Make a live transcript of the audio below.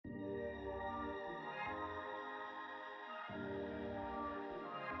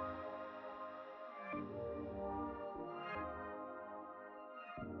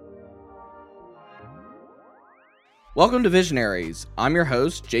Welcome to Visionaries. I'm your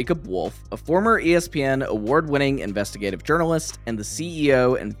host, Jacob Wolf, a former ESPN award-winning investigative journalist and the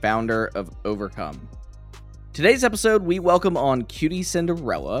CEO and founder of Overcome. Today's episode, we welcome on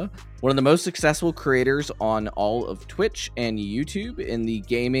QTCinderella, one of the most successful creators on all of Twitch and YouTube in the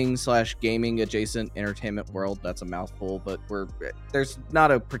gaming adjacent entertainment world. That's a mouthful, but there's not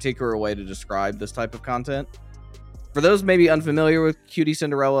a particular way to describe this type of content. For those maybe unfamiliar with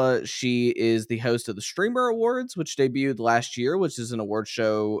QTCinderella, she is the host of the Streamer Awards, which debuted last year, which is an award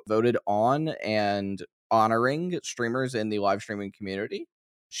show voted on and honoring streamers in the live streaming community.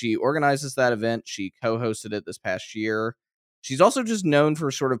 She organizes that event. She co-hosted it this past year. She's also just known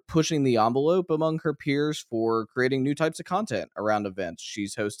for sort of pushing the envelope among her peers for creating new types of content around events.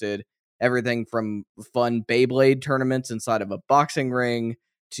 She's hosted everything from fun Beyblade tournaments inside of a boxing ring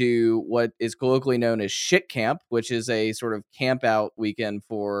to what is colloquially known as Shit Camp, which is a sort of camp out weekend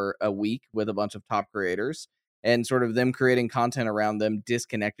for a week with a bunch of top creators and sort of them creating content around them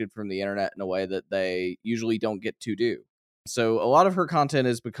disconnected from the internet in a way that they usually don't get to do. So a lot of her content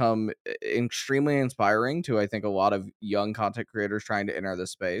has become extremely inspiring to, I think, a lot of young content creators trying to enter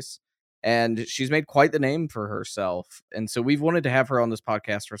this space. And she's made quite the name for herself. And so we've wanted to have her on this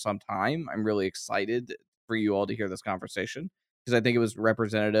podcast for some time. I'm really excited for you all to hear this conversation, because I think it was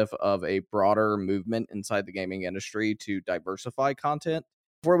representative of a broader movement inside the gaming industry to diversify content.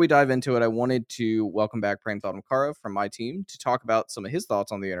 Before we dive into it, I wanted to welcome back Prem Thalmakara from my team to talk about some of his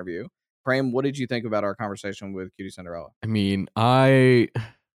thoughts on the interview. Prem, what did you think about our conversation with QTCinderella? I mean, I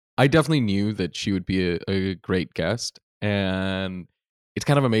definitely knew that she would be a great guest, and it's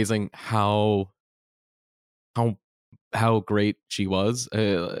kind of amazing how great she was.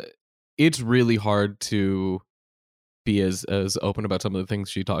 It's really hard to be as open about some of the things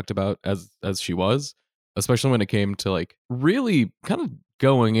she talked about as she was, especially when it came to like really kind of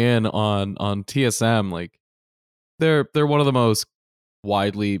going in on TSM. Like they're one of the most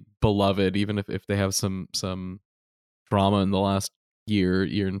widely beloved, even if they have some drama in the last year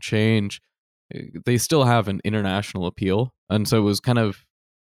and change. They still have an international appeal, and so it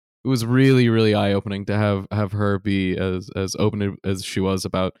was really, really eye-opening to have her be as open as she was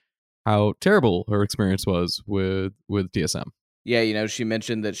about how terrible her experience was with DSM. Yeah, she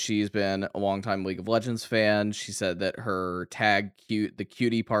mentioned that she's been a longtime League of Legends fan. She said that her tag cute, the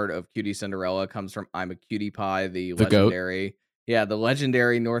cutie part of Cinderella comes from I'm a Cutie Pie, the GOAT.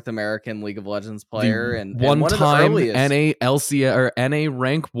 legendary North American League of Legends player, The and one one of the time earliest NA LCS or NA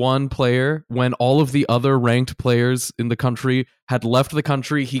rank 1 player when all of the other ranked players in the country had left the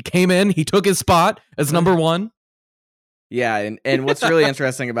country. He came in, he took his spot as number 1. Yeah, and what's really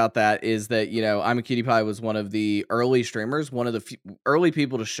interesting about that is that, I'm a Cutie Pie was one of the early streamers, one of the early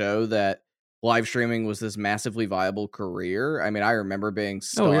people to show that live streaming was this massively viable career. I mean, I remember being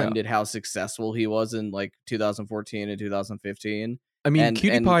stunned at how successful he was in like 2014 and 2015. I mean, and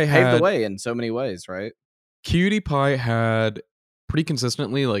Cutie Pie paved the way in so many ways, right? Cutie Pie had pretty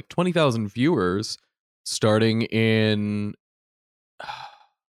consistently like 20,000 viewers starting in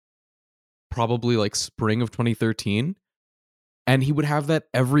probably like spring of 2013. And he would have that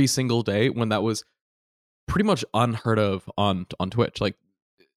every single day when that was pretty much unheard of on Twitch. Like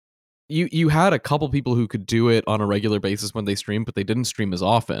you had a couple people who could do it on a regular basis when they streamed, but they didn't stream as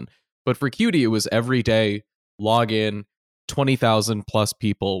often. But for Cutie, it was every day, log in, 20,000 plus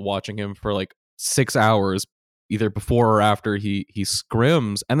people watching him for like 6 hours, either before or after he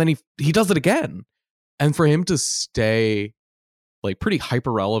scrims, and then he does it again. And for him to stay like pretty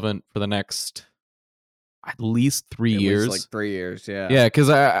hyper relevant for the next at least 3 years. Like 3 years, yeah. Yeah,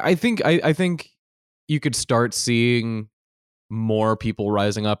 because I think you could start seeing more people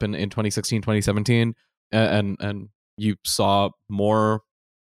rising up in 2016, 2017, and you saw more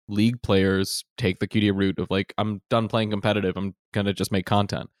league players take the QT route of like, I'm done playing competitive, I'm gonna just make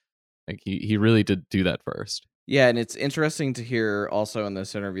content. Like he really did do that first. Yeah, and it's interesting to hear also in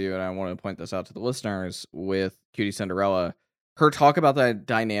this interview, and I want to point this out to the listeners with QTCinderella, her talk about the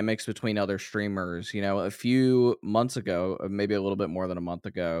dynamics between other streamers. A few months ago, maybe a little bit more than a month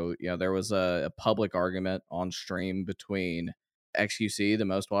ago, there was a public argument on stream between XQC, the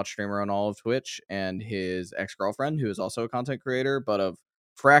most watched streamer on all of Twitch, and his ex-girlfriend, who is also a content creator, but of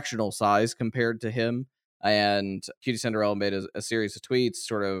fractional size compared to him. And QTCinderella made a series of tweets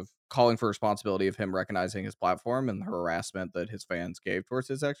sort of calling for responsibility of him recognizing his platform and the harassment that his fans gave towards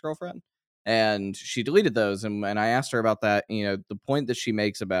his ex-girlfriend. And she deleted those. And I asked her about that, the point that she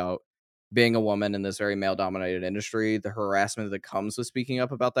makes about being a woman in this very male-dominated industry, the harassment that comes with speaking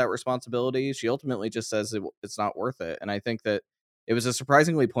up about that responsibility, she ultimately just says it's not worth it. And I think that it was a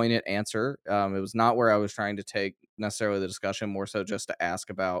surprisingly poignant answer. It was not where I was trying to take necessarily the discussion, more so just to ask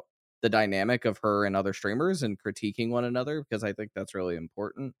about the dynamic of her and other streamers and critiquing one another, because I think that's really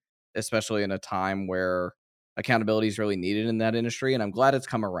important, especially in a time where accountability is really needed in that industry. And I'm glad it's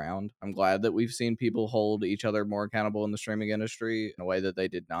come around. I'm glad that we've seen people hold each other more accountable in the streaming industry in a way that they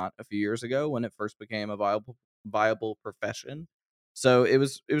did not a few years ago when it first became a viable profession. So it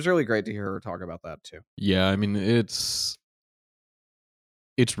was really great to hear her talk about that too. Yeah, I mean it's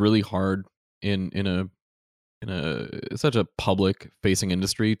really hard in a such a public facing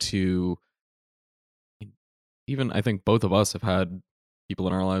industry to, even I think both of us have had people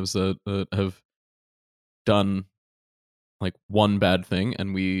in our lives that have done like one bad thing,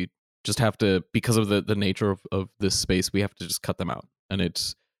 and we just have to, because of the nature of this space, we have to just cut them out. And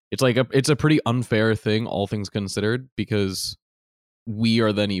it's like it's a pretty unfair thing, all things considered, because we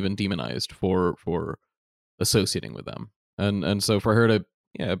are then even demonized for associating with them. And so for her to,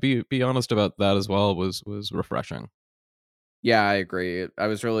 yeah, be honest about that as well was refreshing. Yeah, I agree. I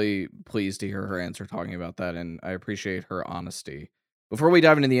was really pleased to hear her answer talking about that, and I appreciate her honesty. Before we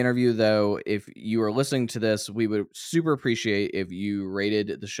dive into the interview, though, if you are listening to this, we would super appreciate if you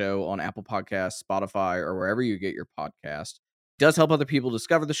rated the show on Apple Podcasts, Spotify, or wherever you get your podcast. It does help other people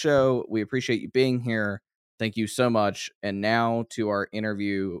discover the show. We appreciate you being here. Thank you so much. And now to our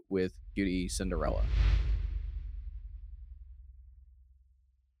interview with QTCinderella.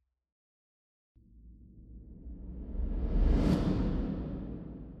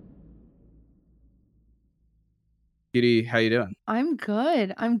 QT, how you doing? I'm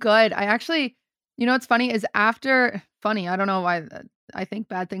good. I'm good. I actually, what's funny is I don't know why I think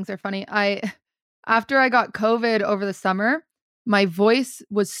bad things are funny. After I got COVID over the summer, my voice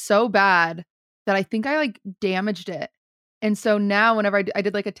was so bad that I think I like damaged it. And so now whenever I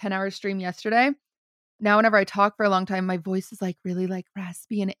did like a 10-hour stream yesterday, now whenever I talk for a long time, my voice is like really like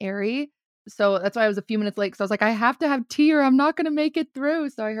raspy and airy. So that's why I was a few minutes late, because I was like, I have to have tea or I'm not going to make it through.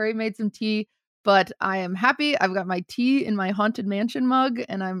 So I hurried made some tea, but I am happy. I've got my tea in my haunted mansion mug,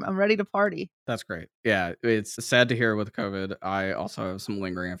 and I'm ready to party. That's great. Yeah, it's sad to hear with COVID. I also have some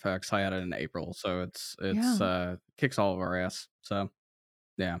lingering effects. I had it in April, so it's Yeah, kicks all of our ass. So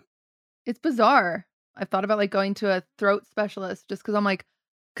yeah. it's bizarre. I've thought about like going to a throat specialist just because I'm like,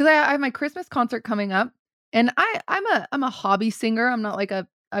 because I have my Christmas concert coming up, and I'm a hobby singer. I'm not like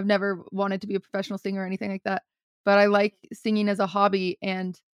I've never wanted to be a professional singer or anything like that, but I like singing as a hobby.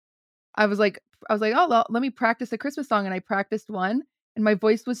 And I was like, oh, well, let me practice a Christmas song, and I practiced one, and my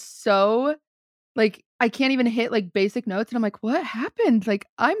voice was so like I can't even hit like basic notes, and I'm like, what happened? Like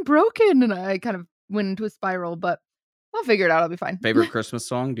I'm broken, and I kind of went into a spiral, but I'll figure it out. I'll be fine. Favorite Christmas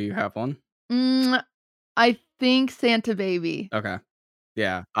song? Do you have one? Mm, I think Santa Baby. Okay.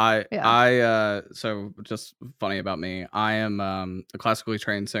 Yeah. I Yeah. I so just funny about me. I am a classically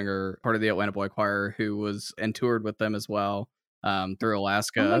trained singer, part of the Atlanta Boy Choir, who was and toured with them as well, through Oh my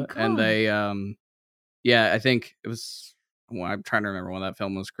Alaska. And gosh. they yeah, I think it was, well, I'm trying to remember when that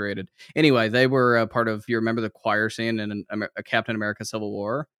film was created. Anyway, they were a part of, you remember the choir scene in a Captain America Civil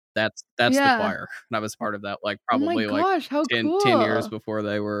War? That's the Yeah. choir. And I was part of that, like, Oh my probably, like, gosh, how 10 years cool. before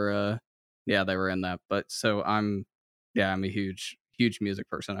they were, yeah, they were in that. But so I'm a huge music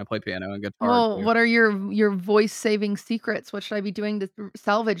person. I play piano and guitar Well, too. what are your voice saving secrets? What should I be doing to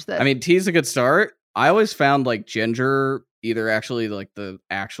salvage I this? mean, tea's a good start. I always found, like, ginger, either actually, like, the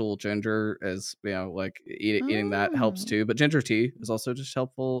actual ginger as, like, eating that helps Mm. too, but ginger tea is also just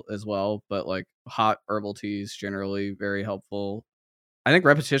helpful as well, but, like, hot herbal teas generally very helpful. I think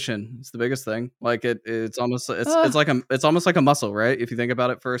repetition is the biggest thing. Like, it's almost it's Ugh, like it's almost like a muscle, right? If you think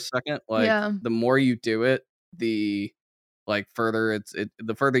about it for a second, like, yeah. the more you do it, the like further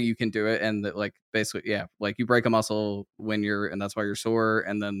the further you can do it, and like basically, yeah, like you break a muscle when you're, and that's why you're sore,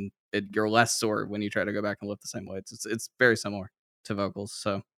 and then you're less sore when you try to go back and lift the same weights. It's very similar to vocals,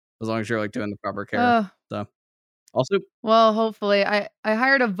 so as long as you're like doing the proper care. Ugh. So also, Well, hopefully I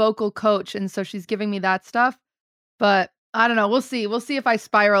hired a vocal coach, and so she's giving me that stuff, but I don't know. We'll see. We'll see if I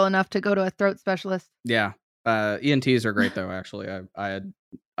spiral enough to go to a throat specialist. yeah, ENTs are great though. Actually, I had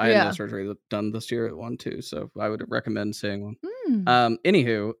no Yeah. surgery done this year at one too, so I would recommend seeing one. Mm.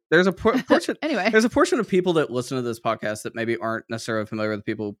 Anywho, there's a portion Anyway. there's a portion of people that listen to this podcast that maybe aren't necessarily familiar with the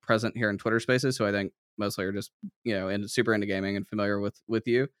people present here in Twitter Spaces, who I think mostly are just, and super into gaming and familiar with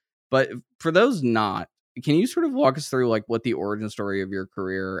you. But for those not, can you sort of walk us through like what the origin story of your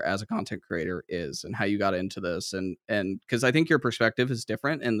career as a content creator is and how you got into this, and because I think your perspective is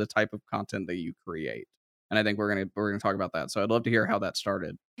different in the type of content that you create, and I think we're gonna talk about that. So I'd love to hear how that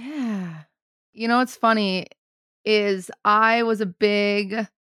started. Yeah. What's funny is I was a big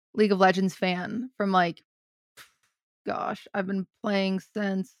League of Legends fan from like, gosh, I've been playing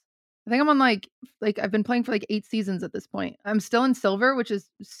since I think I'm on like I've been playing for like 8 seasons at this point. I'm still in silver, which is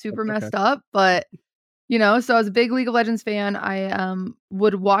super That's okay. messed up, but so I was a big League of Legends fan. I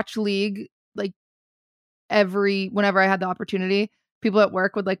would watch League like whenever I had the opportunity. People at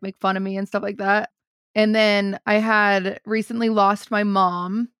work would like make fun of me and stuff like that. And then I had recently lost my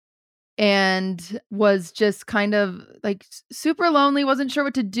mom and was just kind of like super lonely, wasn't sure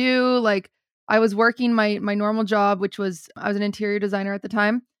what to do. Like I was working my normal job, which was I was an interior designer at the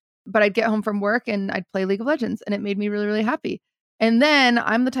time, but I'd get home from work and I'd play League of Legends and it made me really, really happy. And then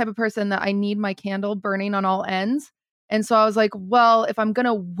I'm the type of person that I need my candle burning on all ends. And so I was like, well, if I'm going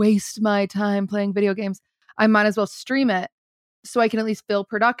to waste my time playing video games, I might as well stream it so I can at least feel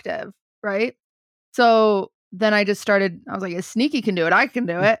productive. Right. So then I was like, if Sneaky can do it, I can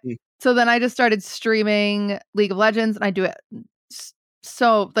do it. So then I just started streaming League of Legends and I do it.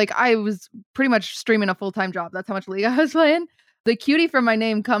 So like I was pretty much streaming a full-time job. That's how much League I was playing. The cutie from my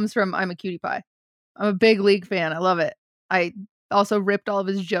name comes from I'm a cutie pie. I'm a big League fan. I love it. I also ripped all of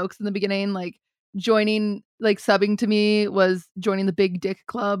his jokes in the beginning, like subbing to me was joining the big dick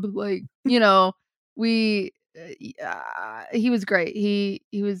club. Like, we he was great. He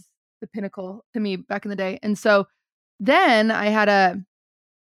was the pinnacle to me back in the day. And so then I had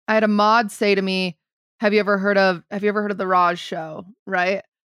a mod say to me, have you ever heard of the Raj show? Right?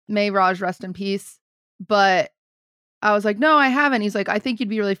 May Raj rest in peace. But I was like, no, I haven't. He's like, I think you'd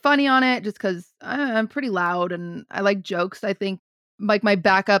be really funny on it just because I'm pretty loud and I like jokes. I think like my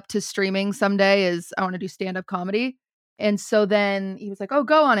backup to streaming someday is I want to do stand-up comedy. And so then he was like, oh,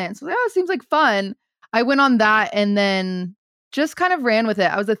 go on it. And so I was like, oh, it seems like fun. I went on that and then just kind of ran with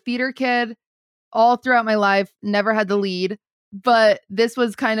it. I was a theater kid all throughout my life, never had the lead. But this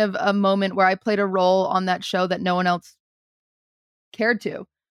was kind of a moment where I played a role on that show that no one else cared to.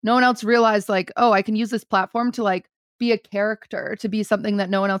 No one else realized like, oh, I can use this platform to like be a character, to be something that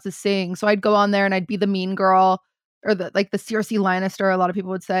no one else is seeing. So I'd go on there and I'd be the mean girl or the Cersei Lannister, a lot of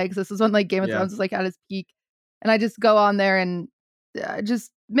people would say, because this is when like Game of Thrones was like at its peak. And I just go on there and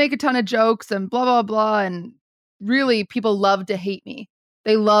just make a ton of jokes and blah, blah, blah. And really people loved to hate me.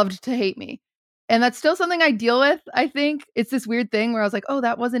 They loved to hate me. And that's still something I deal with. I think it's this weird thing where I was like, oh,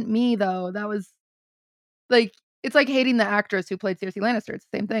 that wasn't me though. That was like, it's like hating the actress who played Cersei Lannister. It's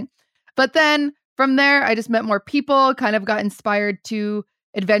the same thing. But then from there, I just met more people, kind of got inspired to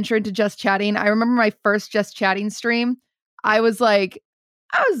adventure into just chatting. I remember my first just chatting stream. I was a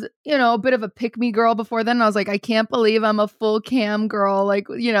bit of a pick-me girl before then. I was like, I can't believe I'm a full cam girl, like,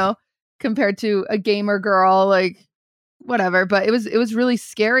 compared to a gamer girl, like whatever. But it was really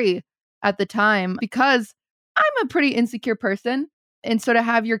scary at the time because I'm a pretty insecure person. And so to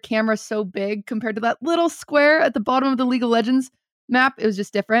have your camera so big compared to that little square at the bottom of the League of Legends map, it was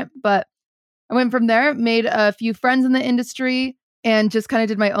just different. But I went from there, made a few friends in the industry, and just kind of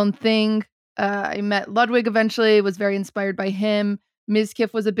did my own thing. I met Ludwig eventually, was very inspired by him.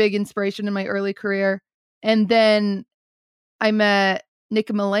 Mizkif was a big inspiration in my early career. And then I met Nick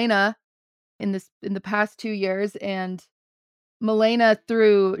and Milena in the past 2 years, and Milena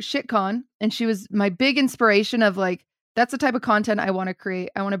through ShitCon, and she was my big inspiration of like, that's the type of content I want to create.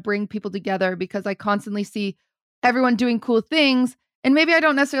 I want to bring people together because I constantly see everyone doing cool things. And maybe I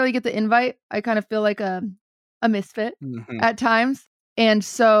don't necessarily get the invite. I kind of feel like a misfit at times. And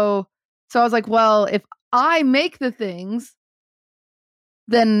so I was like, well, if I make the things,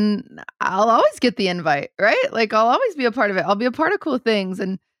 then I'll always get the invite, right? Like I'll always be a part of it. I'll be a part of cool things.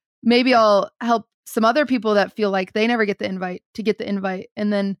 And maybe I'll help some other people that feel like they never get the invite to get the invite.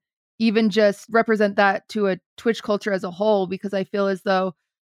 And then even just represent that to a Twitch culture as a whole, because I feel as though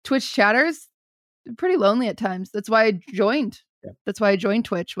Twitch chatters are pretty lonely at times. That's why I joined. Yeah. That's why I joined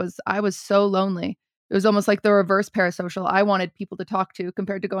Twitch. I was so lonely. It was almost like the reverse parasocial. I wanted people to talk to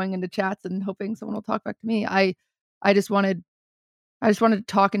compared to going into chats and hoping someone will talk back to me. I just wanted to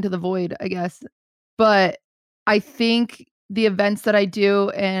talk into the void, I guess. But I think the events that I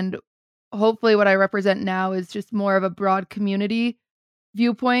do and hopefully what I represent now is just more of a broad community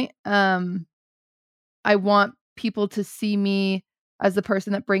viewpoint. I want people to see me as the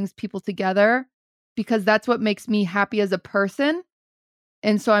person that brings people together because that's what makes me happy as a person.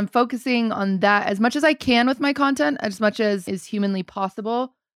 And so I'm focusing on that as much as I can with my content, as much as is humanly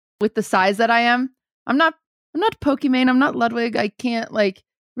possible with the size that I am. I'm not Pokimane, I'm not Ludwig. I can't like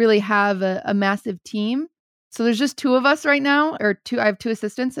really have a massive team. So there's just 2 of us right now, I have 2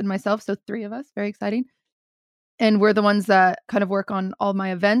 assistants and myself, so 3 of us. Very exciting. And we're the ones that kind of work on all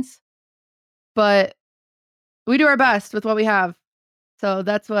my events. But we do our best with what we have. So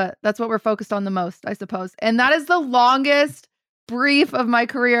that's what we're focused on the most, I suppose. And that is the longest brief of my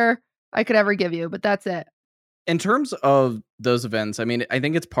career I could ever give you, but that's it. In terms of those events, I mean, I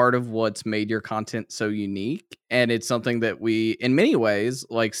think it's part of what's made your content so unique, and it's something that we, in many ways,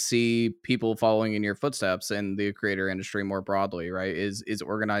 like see people following in your footsteps in the creator industry more broadly, right? Is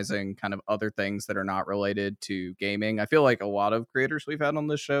organizing kind of other things that are not related to gaming. I feel like a lot of creators we've had on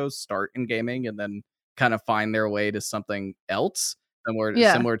this show start in gaming and then kind of find their way to something else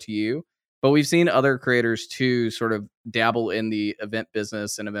Yeah. similar to you. But we've seen other creators too sort of dabble in the event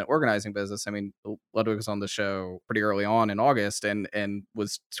business and event organizing business. I mean, Ludwig was on the show pretty early on in August and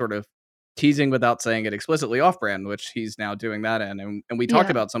was sort of teasing without saying it explicitly off brand, which he's now doing that in. And we talked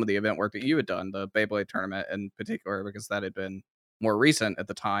Yeah. about some of the event work that you had done, the Beyblade tournament in particular, because that had been more recent at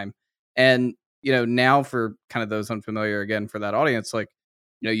the time. And, now for kind of those unfamiliar again for that audience, like,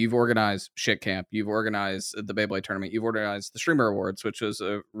 you've organized Shit Camp, you've organized the Beyblade tournament, you've organized the Streamer Awards, which was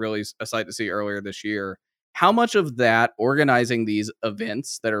a sight to see earlier this year. How much of that organizing these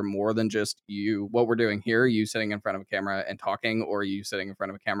events that are more than just you, what we're doing here, you sitting in front of a camera and talking, or you sitting in front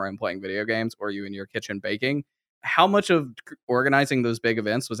of a camera and playing video games, or you in your kitchen baking? How much of organizing those big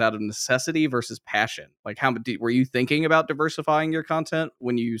events was out of necessity versus passion? Like, were you thinking about diversifying your content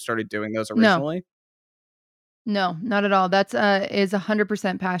when you started doing those No. originally? No, not at all. That's is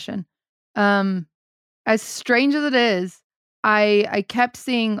 100% passion. Um, as strange as it is, I kept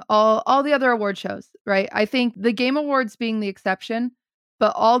seeing all the other award shows, right? I think the Game Awards being the exception,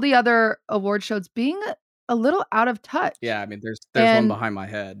 but all the other award shows being a little out of touch. Yeah, I mean, there's one And behind my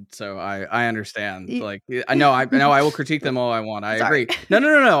head, so I understand. y- Like, I know I will critique them all I want. I sorry. agree.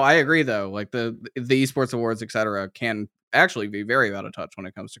 No. I agree though. Like the esports awards, etc., can actually be very out of touch when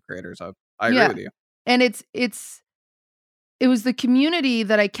it comes to creators. I agree Yeah. with you. And it was the community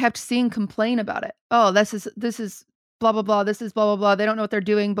that I kept seeing complain about it. Oh, this is blah blah blah. This is blah blah blah. They don't know what they're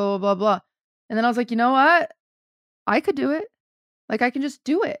doing. Blah blah blah blah. And then I was like, you know what? I could do it. Like I can just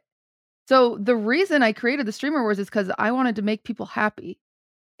do it. So the reason I created the Streamer Wars is because I wanted to make people happy.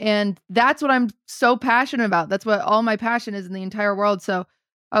 And that's what I'm so passionate about. That's what all my passion is in the entire world. So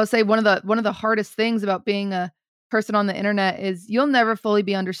I would say one of the hardest things about being a person on the internet is you'll never fully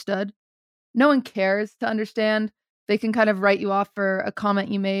be understood. No one cares to understand. They can kind of write you off for a comment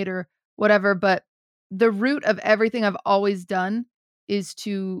you made or whatever, but the root of everything I've always done is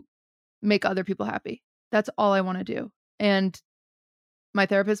to make other people happy. That's all I want to do. And my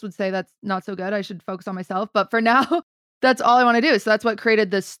therapist would say that's not so good. I should focus on myself. But for now, that's all I want to do. So that's what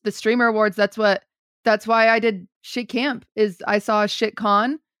created the Streamer Awards. That's why I did Shit Camp. Is I saw Shit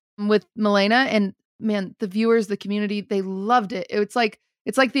Con with Milena, and man, the viewers, the community, they loved it. It's like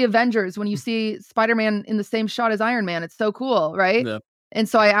the Avengers when you see Spider-Man in the same shot as Iron Man. It's so cool, right? Yeah. And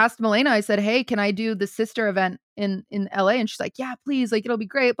so I asked Milena, I said, "Hey, can I do the sister event in LA?" And she's like, "Yeah, please. Like it'll be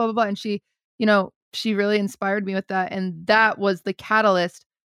great, blah blah blah." And she really inspired me with that, and that was the catalyst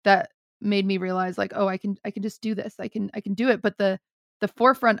that made me realize like, "Oh, I can just do this. I can do it." But the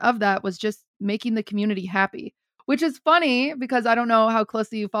forefront of that was just making the community happy, which is funny because I don't know how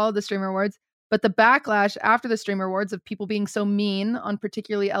closely you follow the Streamer Awards, but the backlash after the Streamer Awards of people being so mean on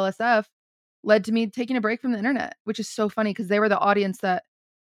particularly LSF led to me taking a break from the internet, which is so funny because they were the audience that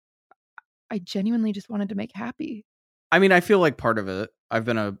I genuinely just wanted to make happy. I mean, I feel like part of it, I've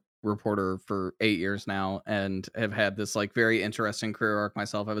been a reporter for 8 years now and have had this like very interesting career arc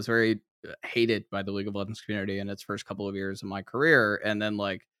myself. I was very hated by the League of Legends community in its first couple of years of my career, and then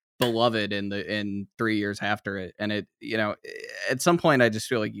like beloved in 3 years after it. And at some point I just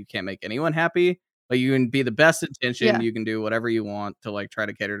feel like you can't make anyone happy. Like you can be the best intention, Yeah, you can do whatever you want to like try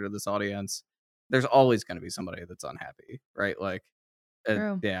to cater to this audience. There's always going to be somebody that's unhappy, right? Like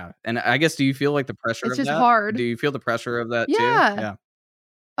true. yeah, and I guess do you feel like the pressure It's of just that? Do hard. you feel the pressure of that too? Yeah. Yeah.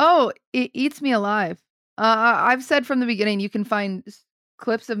 Oh, it eats me alive. I've said from the beginning, you can find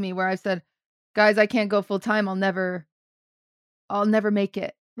clips of me where I've said, "Guys, I can't go full time. I'll never make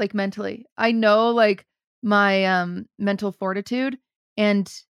it like mentally." I know like my mental fortitude, and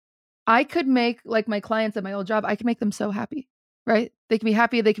I could make like my clients at my old job, I can make them so happy, right? They can be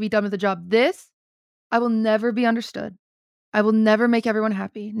happy, they can be done with the job. This, I will never be understood. I will never make everyone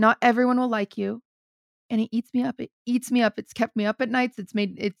happy. Not everyone will like you. And it eats me up. It eats me up. It's kept me up at nights. It's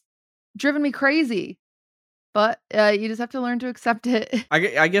driven me crazy. But you just have to learn to accept it.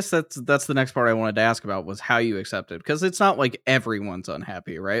 I guess that's the next part I wanted to ask about was how you accept it, because it's not like everyone's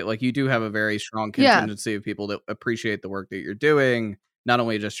unhappy, right? Like you do have a very strong Yeah. contingency of people that appreciate the work that you're doing, not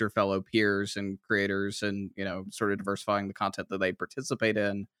only just your fellow peers and creators and, sort of diversifying the content that they participate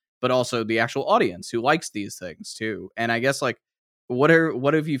in, but also the actual audience who likes these things too. And I guess like what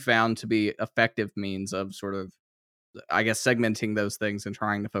have you found to be effective means of sort of, I guess, segmenting those things and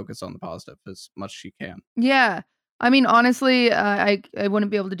trying to focus on the positive as much as you can? Yeah. I mean, honestly, I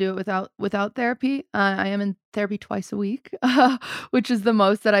wouldn't be able to do it without therapy. I am in therapy twice a week, which is the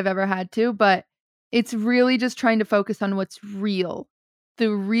most that I've ever had to. But it's really just trying to focus on what's real,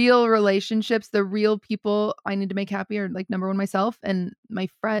 the real relationships, the real people I need to make happy are like number one myself and my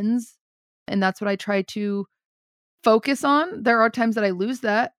friends, and that's what I try to focus on. There are times that I lose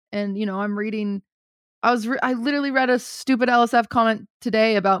that, and I'm reading. I literally read a stupid LSF comment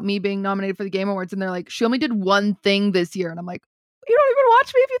today about me being nominated for the Game Awards, and they're like, "She only did one thing this year," and I'm like, "You don't even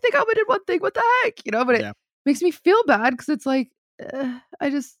watch me if you think I only did one thing. What the heck?" But it makes me feel bad because it's like I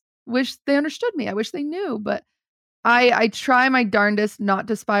just wish they understood me. I wish they knew, but I try my darndest not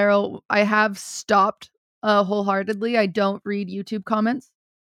to spiral. I have stopped wholeheartedly. I don't read YouTube comments.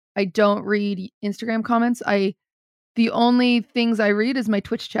 I don't read Instagram comments. The only things I read is my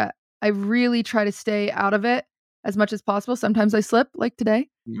Twitch chat. I really try to stay out of it as much as possible. Sometimes I slip, like today.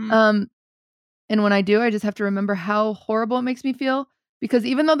 Mhm. And when I do, I just have to remember how horrible it makes me feel. Because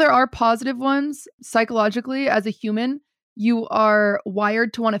even though there are positive ones, psychologically, as a human, you are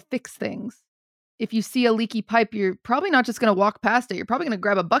wired to want to fix things. If you see a leaky pipe, you're probably not just going to walk past it. You're probably going to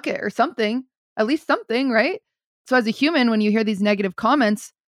grab a bucket or something, at least something, right? So as a human, when you hear these negative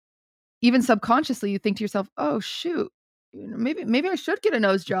comments, even subconsciously, you think to yourself, "Oh shoot, maybe I should get a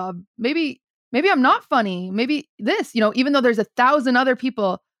nose job. Maybe I'm not funny. Maybe this." Even though there's 1,000 other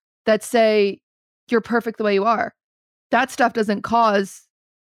people that say you're perfect the way you are, that stuff doesn't cause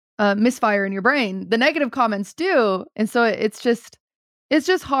misfire in your brain. The negative comments do, and so it's just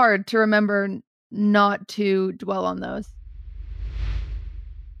hard to remember not to dwell on those.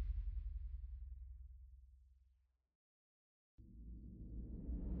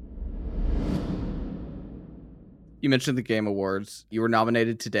 You mentioned the Game Awards. You were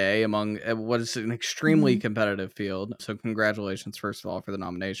nominated today among what is an extremely Mhm. competitive field. So congratulations, first of all, for the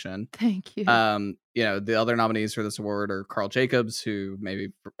nomination. Thank you. The other nominees for this award are Carl Jacobs, who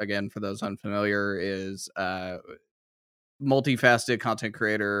maybe again for those unfamiliar is multifaceted content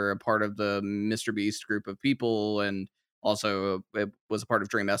creator, a part of the Mr. Beast group of people, and also it was a part of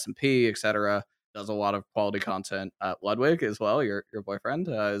Dream SMP, etc. Does a lot of quality content. Ludwig as well, your boyfriend,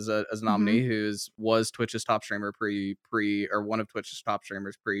 is a Mhm. nominee was Twitch's top streamer or one of Twitch's top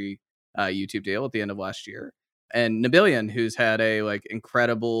streamers pre YouTube deal at the end of last year, and Nabillion, who's had a like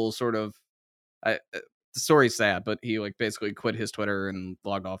incredible sort of the story's sad, but he like basically quit his Twitter and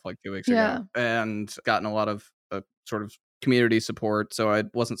logged off like 2 weeks ago, Yeah. and gotten a lot of sort of community support. So I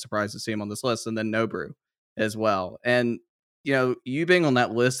wasn't surprised to see him on this list, and then Nobrew as well. And you being on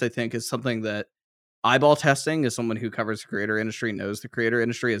that list, I think, is something that eyeball testing, as someone who covers the creator industry, knows the creator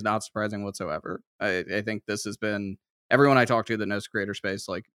industry, is not surprising whatsoever. I think this has been everyone I talk to that knows creator space,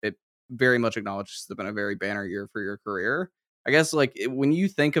 like it very much acknowledges it's been a very banner year for your career. I guess when you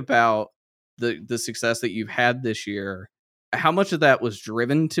think about the success that you've had this year, how much of that was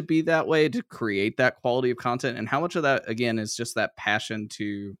driven to be that way, to create that quality of content, and how much of that again is just that passion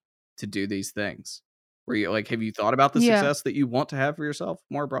to do these things? Where you like, have you thought about the Yeah. success that you want to have for yourself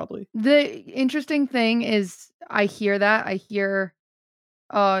more broadly? The interesting thing is I hear that. I hear,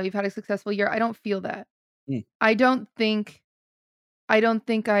 "Oh, you've had a successful year." I don't feel that. Mm, I don't think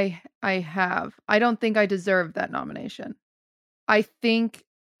I have. I don't think I deserve that nomination. I think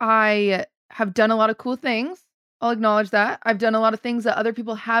I have done a lot of cool things. I'll acknowledge that. I've done a lot of things that other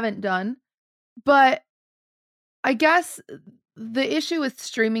people haven't done, but I guess the issue with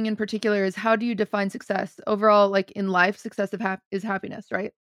streaming in particular is how do you define success? Overall, like in life, success is happiness,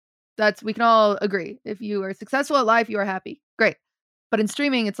 right? That's we can all agree. If you are successful at life, you are happy. Great. But in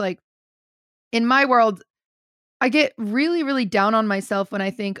streaming, it's like in my world, I get really, really down on myself when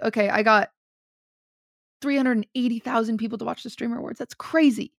I think, okay, I got 380,000 people to watch the Streamer Awards. That's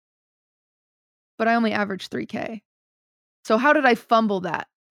crazy. But I only averaged 3K. So how did I fumble that?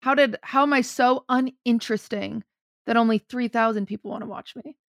 How am I so uninteresting that only 3,000 people want to watch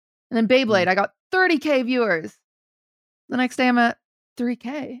me? And then Beyblade, mm. I got 30K viewers. The next day I'm at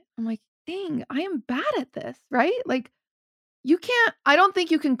 3K. I'm like, dang, I am bad at this, right? Like I don't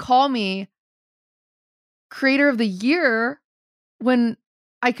think you can call me creator of the year when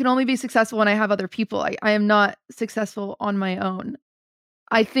I can only be successful when I have other people. I am not successful on my own.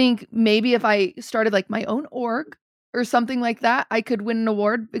 I think maybe if I started like my own org or something like that, I could win an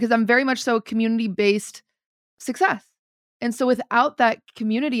award because I'm very much so community-based success. And so without that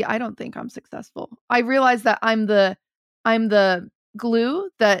community, I don't think I'm successful. I realize that I'm the glue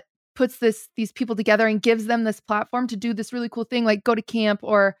that puts these people together and gives them this platform to do this really cool thing, like go to camp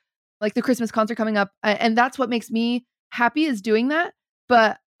or like the Christmas concert coming up. And that's what makes me happy is doing that.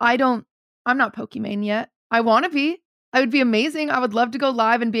 But I'm not Pokimane yet. I want to be. I would be amazing. I would love to go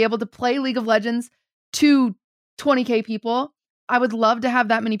live and be able to play League of Legends to 20K people. I would love to have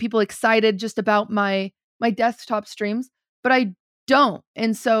that many people excited just about my desktop streams, but I don't.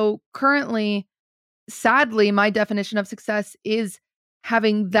 And so currently, sadly, my definition of success is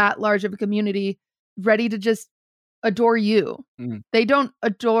having that large of a community ready to just adore you. Mhm. They don't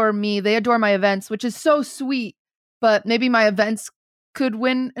adore me. They adore my events, which is so sweet. But maybe my events could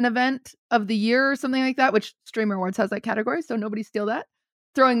win an event of the year or something like that, which Streamer Awards has that category. So nobody steal that.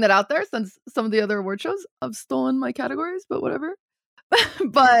 Throwing that out there, since some of the other award shows have stolen my categories, but whatever.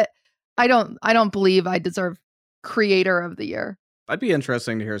 But I don't believe I deserve creator of the year. I'd be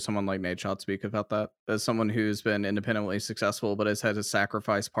interesting to hear someone like Nate Schott speak about that, as someone who's been independently successful, but has had to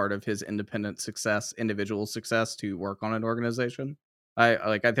sacrifice part of his individual success to work on an organization.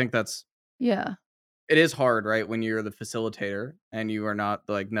 I think that's, Yeah. it is hard, right? When you're the facilitator and you are not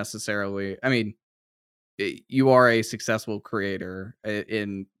like necessarily, I mean, you are a successful creator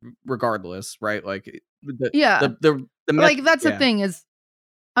in regardless, right? Like Yeah. the Like that's the yeah. thing is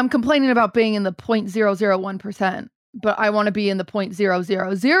I'm complaining about being in the 0.001%, but I want to be in the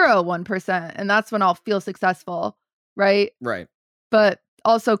 0.0001%. And that's when I'll feel successful. Right. Right. But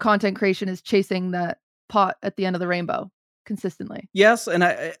also content creation is chasing that pot at the end of the rainbow consistently. Yes, and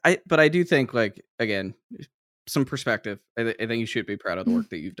but I do think, like, again, some perspective. I think you should be proud of the work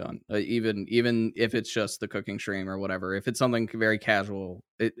that you've done, even if it's just the cooking stream or whatever. If it's something very casual,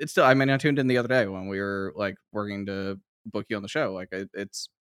 it's still. I mean, I tuned in the other day when we were like working to book you on the show. Like, it's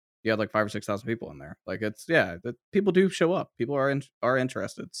you had like 5,000 or 6,000 people in there. Like, it's people do show up. People are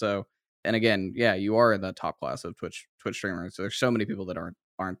interested. So, and again, yeah, you are in that top class of Twitch streamers. So there's so many people that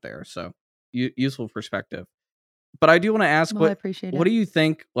aren't there. So, useful perspective. But I do want to ask, Well, I appreciate what it. do you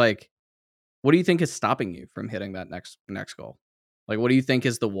think? Like, what do you think is stopping you from hitting that next goal? Like, what do you think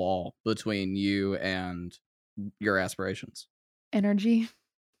is the wall between you and your aspirations? Energy.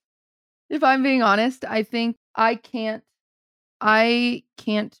 If I'm being honest, I think I can't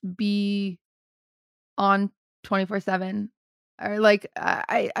be on 24/7. Or like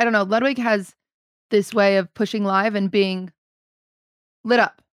I don't know. Ludwig has this way of pushing live and being lit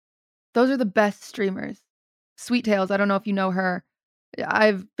up. Those are the best streamers. Sweet Tails, I don't know if you know her.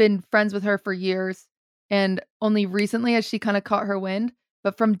 I've been friends with her for years, and only recently has she kind of caught her wind.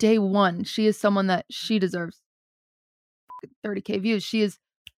 But from day one, she is someone that she deserves 30K views. She is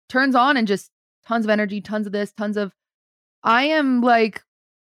turns on and just tons of energy, tons of this, tons of. I am like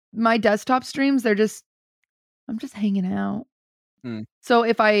my desktop streams. I'm just hanging out. Hmm. So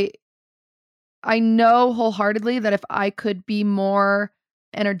if I know wholeheartedly that if I could be more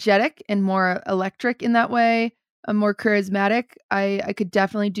energetic and more electric in that way, more charismatic, I could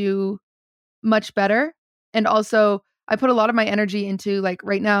definitely do much better. And also, I put a lot of my energy into like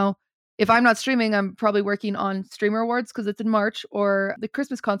right now, if I'm not streaming, I'm probably working on Streamer Awards because it's in March, or the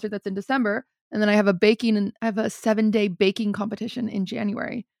Christmas concert that's in December. And then I have a 7-day baking competition in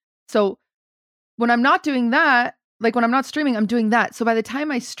January. So when I'm not doing that, like when I'm not streaming, I'm doing that. So by the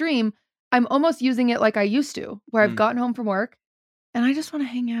time I stream, I'm almost using it like I used to, where I've gotten home from work and I just want to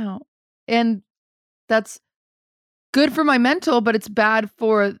hang out. And that's good for my mental, but it's bad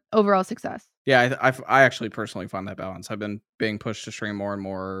for overall success. Yeah, I actually personally find that balance. I've been being pushed to stream more and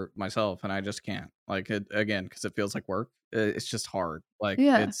more myself, and I just can't. Like, it again, because it feels like work. It's just hard. Like,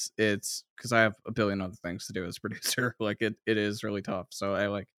 Yeah. it's because I have a billion other things to do as a producer. Like, it is really tough. So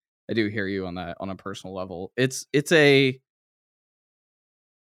I do hear you on that on a personal level. It's a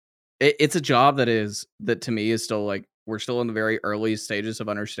job that to me is still like, we're still in the very early stages of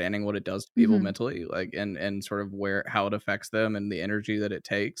understanding what it does to people mentally, like, and sort of how it affects them and the energy that it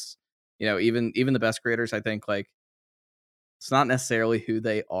takes. You know, even the best creators, I think, like, it's not necessarily who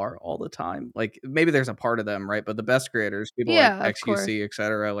they are all the time. Like, maybe there's a part of them, right? But the best creators, people like Yeah, of course. XQC,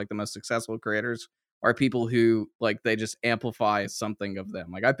 etc., like the most successful creators, are people who, like, they just amplify something of them.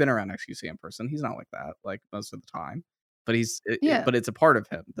 Like, I've been around XQC in person. He's not like that, like, most of the time. But Yeah. but it's a part of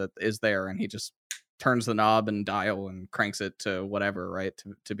him that is there, and he just turns the knob and dial and cranks it to whatever, right?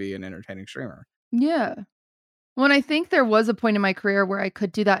 To be an entertaining streamer. Yeah. When I think there was a point in my career where I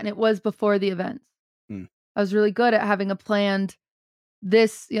could do that, and it was before the events. Hmm. I was really good at having a planned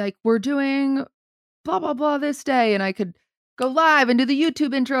this, like, we're doing blah, blah, blah this day, and I could go live and do the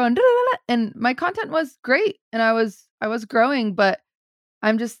YouTube intro and and my content was great, and I was growing, but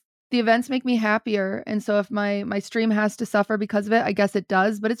the events make me happier, and so if my stream has to suffer because of it, I guess it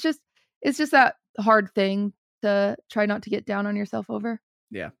does, but it's just that hard thing to try not to get down on yourself over.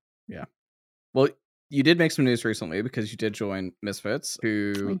 Yeah. Yeah. Well, you did make some news recently because you did join Misfits,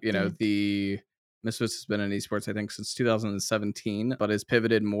 who, I did. the Misfits has been in esports, I think, since 2017, but has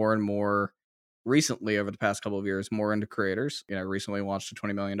pivoted more and more recently over the past couple of years, more into creators. You know, recently launched a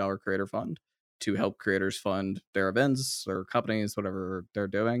 $20 million creator fund to help creators fund their events or companies, whatever they're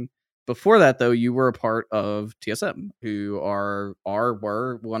doing. Before that, though, you were a part of TSM, who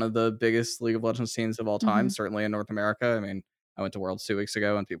were one of the biggest League of Legends teams of all time, certainly in North America. I mean, I went to Worlds 2 weeks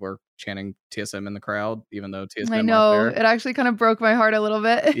ago and people were chanting TSM in the crowd, even though TSM I know. weren't there. It actually kind of broke my heart a little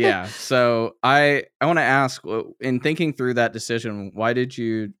bit. Yeah. So I want to ask, in thinking through that decision, why did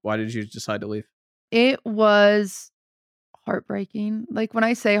you decide to leave? It was heartbreaking. Like when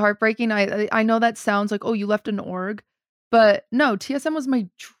I say heartbreaking, I know that sounds like, oh, you left an org, but no, TSM was my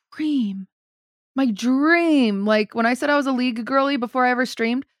dream. My dream. Like when I said I was a League girly before I ever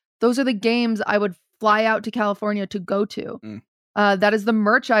streamed, those are the games I would fly out to California to go to. That is the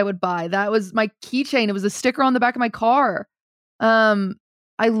merch I would buy. That was my keychain. It was a sticker on the back of my car. I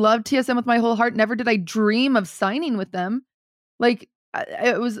loved TSM with my whole heart. Never did I dream of signing with them. Like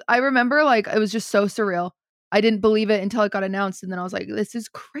I remember like it was just so surreal. I didn't believe it until it got announced. And then I was like, this is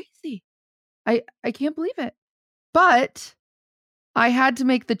crazy. I can't believe it. But I had to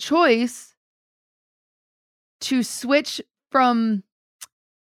make the choice to switch from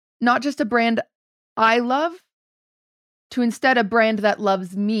not just a brand I love to instead a brand that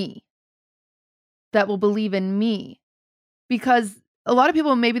loves me, that will believe in me. Because a lot of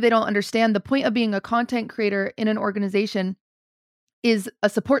people, maybe they don't understand the point of being a content creator in an organization is a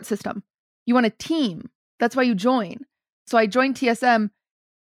support system. You want a team. That's why you join. So I joined TSM.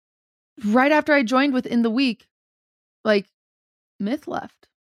 Right after I joined, within the week, like Myth left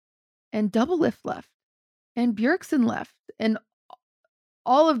and Double Lift left and Bjergsen left and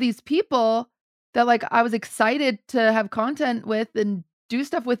all of these people that like I was excited to have content with and do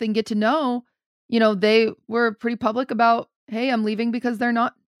stuff with and get to know, you know, they were pretty public about, hey, I'm leaving because they're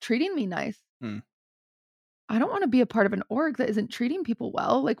not treating me nice. I don't want to be a part of an org that isn't treating people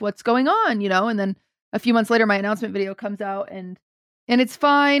well. Like what's going on, you know? And then a few months later, my announcement video comes out and it's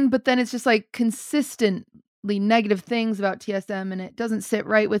fine, but then it's just like consistently negative things about TSM and it doesn't sit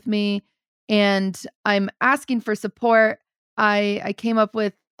right with me. And I'm asking for support. I came up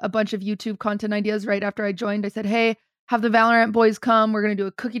with a bunch of YouTube content ideas right after I joined. I said, hey, have the Valorant boys come. We're going to do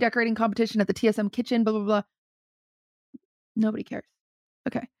a cookie decorating competition at the TSM kitchen, blah, blah, blah. Nobody cares.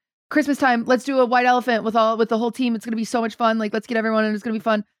 Okay. Christmas time, let's do a white elephant with the whole team. It's going to be so much fun. Like, let's get everyone and it's going to be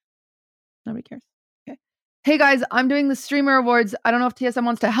fun. Nobody cares. Okay. Hey guys, I'm doing the streamer awards. I don't know if TSM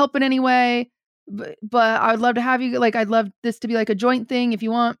wants to help in any way, but I would love to have you. Like, I'd love this to be like a joint thing if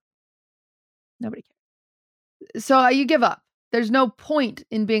you want. Nobody cares. So you give up. There's no point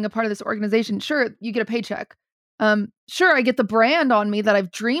in being a part of this organization. Sure, you get a paycheck. Sure, I get the brand on me that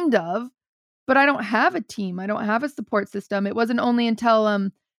I've dreamed of, but I don't have a team. I don't have a support system. It wasn't only until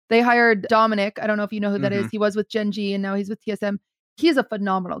they hired Dominic. I don't know if you know who that is. He was with Gen G and now he's with TSM. He's a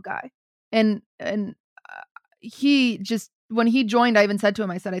phenomenal guy. And he just, when he joined, I even said to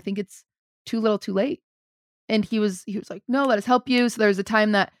him, I said, I think it's too little too late. And he was like, no, let us help you. So there was a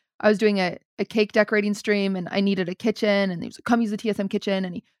time that I was doing a cake decorating stream and I needed a kitchen and he was like, come use the TSM kitchen.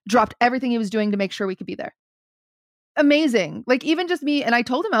 And he dropped everything he was doing to make sure we could be there. Amazing. Like even just me. And I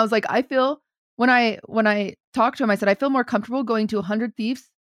told him, I was like, I feel when I talked to him, I said, I feel more comfortable going to 100 Thieves.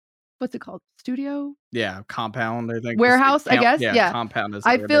 What's it called? Studio? Yeah, compound. I think warehouse. I guess. Yeah, compound is.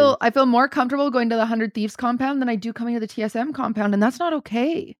 I feel more comfortable going to the 100 Thieves compound than I do coming to the TSM compound, and that's not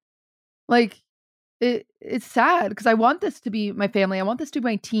okay. Like, it's sad because I want this to be my family. I want this to be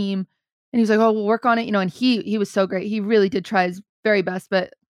my team. And he was like, "Oh, we'll work on it," you know. And he was so great. He really did try his very best.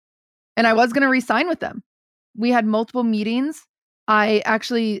 And I was gonna re-sign with them. We had multiple meetings. We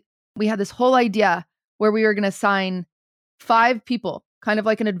had this whole idea where we were gonna sign 5 people, kind of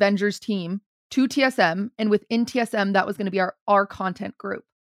like an Avengers team, to TSM, and within TSM, that was going to be our content group.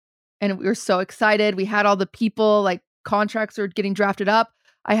 And we were so excited. We had all the people, like contracts were getting drafted up.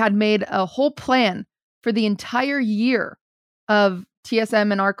 I had made a whole plan for the entire year of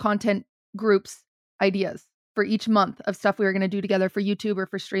TSM and our content groups ideas for each month of stuff we were going to do together for YouTube or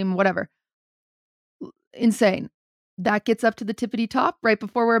for stream, whatever. Insane. That gets up to the tippity top right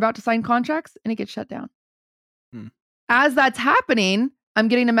before we're about to sign contracts and it gets shut down. As that's happening, I'm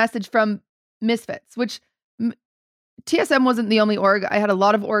getting a message from Misfits, which TSM wasn't the only org. I had a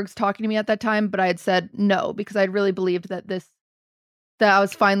lot of orgs talking to me at that time, but I had said no because I really believed that I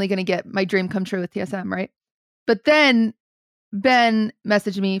was finally going to get my dream come true with TSM, right? But then Ben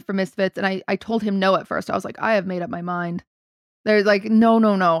messaged me from Misfits and I told him no at first. I was like, I have made up my mind. They're like,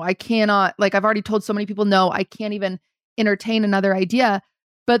 no, I cannot. Like, I've already told so many people no, I can't even entertain another idea.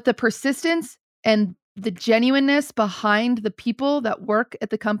 But the persistence and the genuineness behind the people that work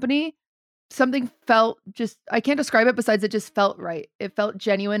at the company, something felt just, I can't describe it besides it just felt right. It felt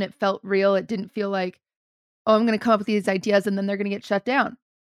genuine. It felt real. It didn't feel like, oh, I'm going to come up with these ideas and then they're going to get shut down.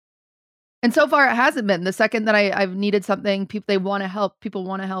 And so far it hasn't been. The second that I've needed something, people want to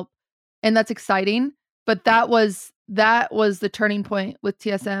help. And that's exciting. But that was the turning point with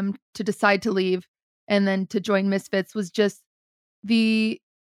TSM to decide to leave and then to join Misfits was just the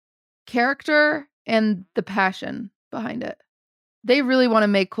character and the passion behind it. They really want to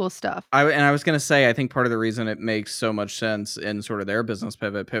make cool stuff. I was going to say, I think part of the reason it makes so much sense in sort of their business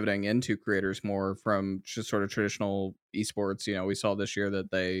pivoting into creators more from just sort of traditional esports. You know, we saw this year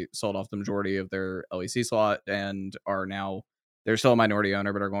that they sold off the majority of their LEC slot and are now, they're still a minority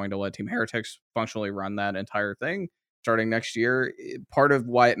owner, but are going to let Team Heretics functionally run that entire thing starting next year. Part of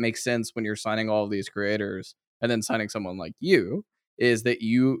why it makes sense when you're signing all of these creators and then signing someone like you is that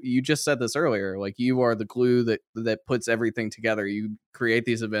you just said this earlier, like you are the glue that puts everything together. You create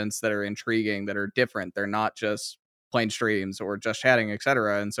these events that are intriguing, that are different. They're not just playing streams or just chatting,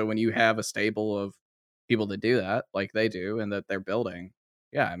 etc. And so when you have a stable of people that do that like they do and that they're building,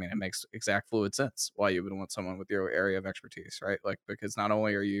 yeah, I mean, it makes exact fluid sense why you would want someone with your area of expertise, right? Like, because not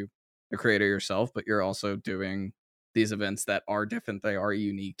only are you a creator yourself, but you're also doing these events that are different. They are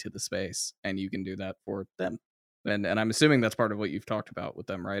unique to the space, and you can do that for them. And I'm assuming that's part of what you've talked about with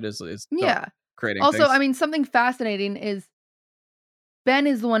them, right? Is Yeah. creating Also, things. I mean, something fascinating is Ben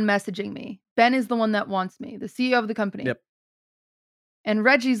is the one messaging me. Ben is the one that wants me, the CEO of the company. Yep. And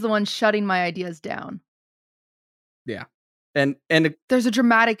Reggie's the one shutting my ideas down. Yeah. And there's a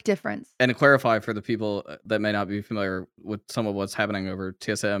dramatic difference. And to clarify for the people that may not be familiar with some of what's happening over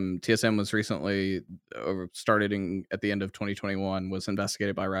TSM was recently started at the end of 2021, was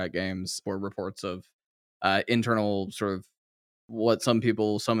investigated by Riot Games for reports of internal sort of what some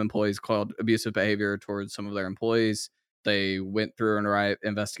employees called abusive behavior towards some of their employees. They went through a Riot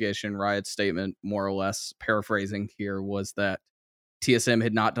investigation. Riot's statement, more or less paraphrasing here, was that TSM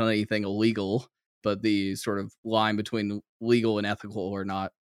had not done anything illegal, but the sort of line between legal and ethical or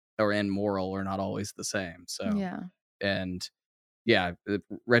moral are not always the same. So, yeah. And yeah,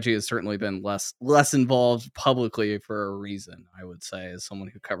 Reggie has certainly been less involved publicly for a reason, I would say, as someone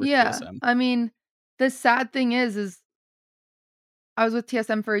who covers TSM. I mean, the sad thing is I was with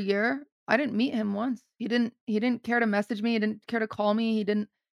TSM for a year. I didn't meet him once. He didn't care to message me. He didn't care to call me. He didn't,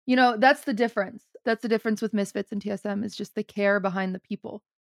 that's the difference. That's the difference with Misfits and TSM is just the care behind the people.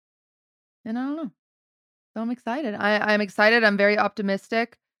 And I don't know. So I'm excited. I'm excited. I'm very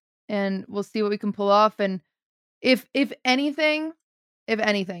optimistic, and we'll see what we can pull off. And if anything,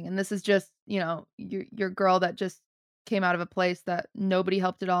 and this is just, your girl that just came out of a place that nobody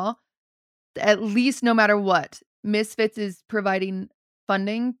helped at all, at least no matter what, Misfits is providing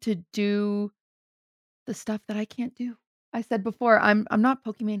funding to do the stuff that I can't do. I said before, I'm not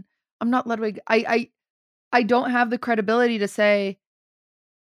Pokemon. I'm not Ludwig. I don't have the credibility to say,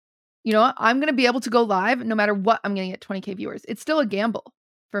 you know what, I'm going to be able to go live no matter what. I'm going to get 20K viewers. It's still a gamble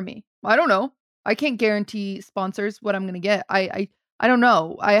for me. I don't know. I can't guarantee sponsors what I'm going to get. I don't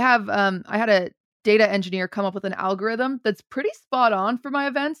know. I had a data engineer come up with an algorithm that's pretty spot on for my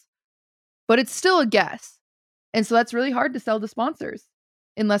events, but it's still a guess. And so that's really hard to sell to sponsors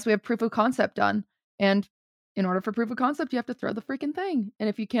unless we have proof of concept done. And in order for proof of concept, you have to throw the freaking thing. And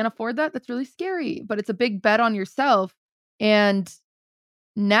if you can't afford that, that's really scary, but it's a big bet on yourself. And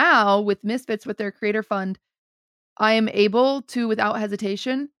now with Misfits, with their creator fund, I am able to, without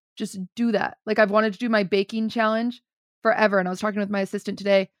hesitation, just do that. Like, I've wanted to do my baking challenge forever. And I was talking with my assistant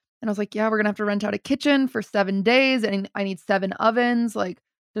today, and I was like, yeah, we're going to have to rent out a kitchen for 7 days, and I need 7 ovens. Like,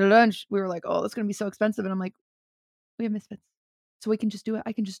 lunch. We were like, oh, that's going to be so expensive. And I'm like, we have Misfits, so we can just do it.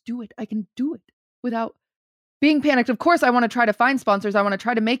 I can just do it. I can do it without being panicked. Of course, I want to try to find sponsors. I want to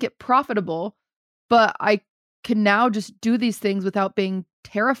try to make it profitable, but I can now just do these things without being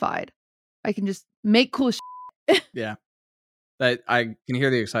terrified. I can just make cool shit. Yeah. I can hear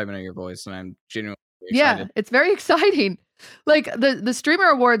the excitement in your voice, and I'm genuinely excited. Yeah, it's very exciting. Like, the streamer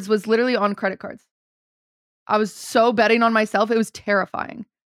awards was literally on credit cards. I was so betting on myself. It was terrifying,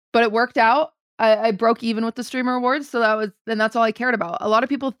 but it worked out. I broke even with the streamer awards. So that's all I cared about. A lot of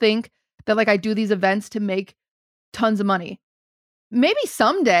people think that, like, I do these events to make tons of money. Maybe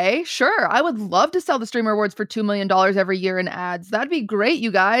someday, sure. I would love to sell the streamer awards for $2 million every year in ads. That'd be great,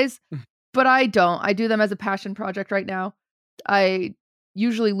 you guys. But I don't. I do them as a passion project right now. I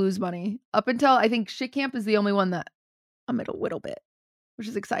usually lose money up until I think Shit Camp is the only one that I'm at a little bit, which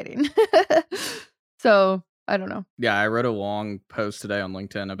is exciting. So I don't know. Yeah, I wrote a long post today on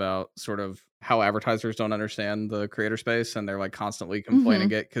LinkedIn about sort of how advertisers don't understand the creator space, and they're like constantly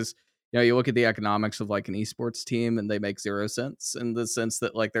complaining it because, you look at the economics of like an esports team and they make 0 cents in the sense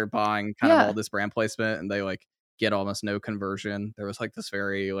that like they're buying kind of all this brand placement and they like get almost no conversion. There was like this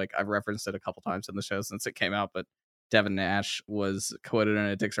very, like, I've referenced it a couple times in the show since it came out, but Devin Nash was quoted in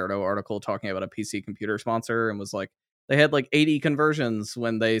a Dixardo article talking about a PC computer sponsor and was like, they had like 80 conversions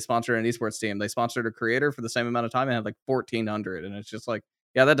when they sponsored an esports team. They sponsored a creator for the same amount of time and had like 1,400. And it's just like,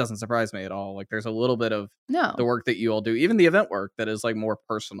 yeah, that doesn't surprise me at all. Like there's a little bit of No. the work that you all do, even the event work that is like more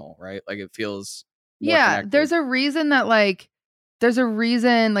personal, right? Like it feels more Yeah, connected. there's a reason that like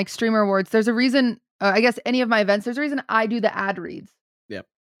Streamer Awards, there's a reason, I guess any of my events, there's a reason I do the ad reads. Yep.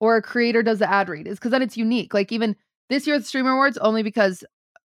 Or a creator does the ad read, is because then it's unique. Like even this year's Streamer Awards, only because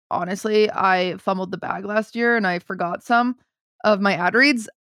honestly, I fumbled the bag last year and I forgot some of my ad reads.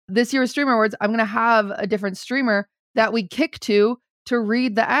 This year's Streamer Awards, I'm going to have a different streamer that we kick to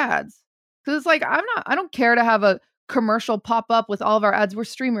read the ads. Because it's like, I don't care to have a commercial pop up with all of our ads. We're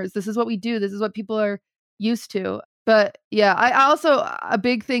streamers. This is what we do. This is what people are used to. But yeah, I also, a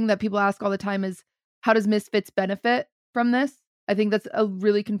big thing that people ask all the time is, how does Misfits benefit from this? I think that's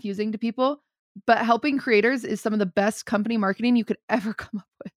really confusing to people. But helping creators is some of the best company marketing you could ever come up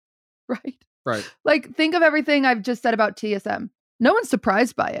with. Right? Right. Like, think of everything I've just said about TSM. No one's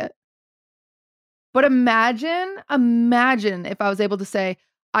surprised by it. But imagine if I was able to say,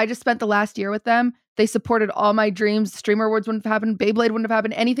 I just spent the last year with them. They supported all my dreams. Streamer Awards wouldn't have happened. Beyblade wouldn't have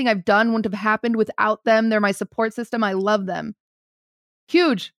happened. Anything I've done wouldn't have happened without them. They're my support system. I love them.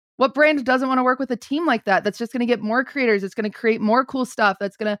 Huge. What brand doesn't want to work with a team like that? That's just going to get more creators. It's going to create more cool stuff.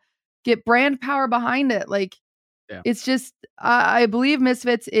 That's going to get brand power behind it. Like, yeah. It's just, I believe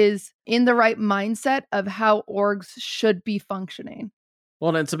Misfits is in the right mindset of how orgs should be functioning. Well,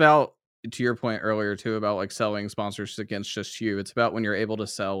 and it's about, to your point earlier too, about like selling sponsors against just you. It's about when you're able to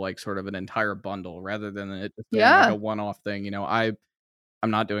sell like sort of an entire bundle rather than it being like a one-off thing. You know, I'm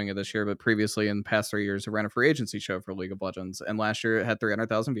not doing it this year, but previously in the past 3 years, I ran a free agency show for League of Legends. And last year it had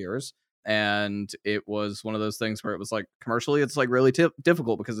 300,000 viewers. And it was one of those things where it was like commercially, it's like really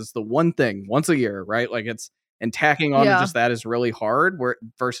difficult because it's the one thing once a year, right? Like and tacking on to just that is really hard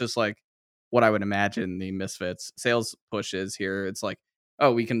versus like what I would imagine the Misfits sales push is here. It's like,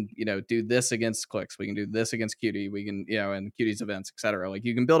 oh, we can, do this against Clicks. We can do this against QT. We can, and QT's events, etc. Like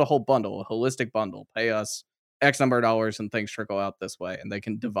you can build a whole bundle, a holistic bundle, pay us X number of dollars and things trickle out this way. And they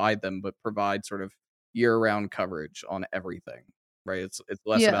can divide them, but provide sort of year-round coverage on everything, right? It's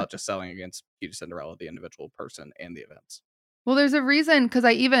less about just selling against QTCinderella, the individual person and the events. Well, there's a reason, because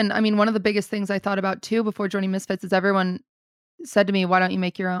one of the biggest things I thought about too before joining Misfits is everyone said to me, why don't you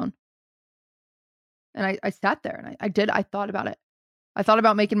make your own? And I sat there and I thought about it. I thought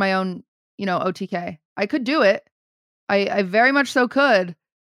about making my own, OTK. I could do it. I very much so could.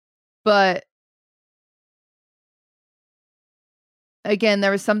 But again,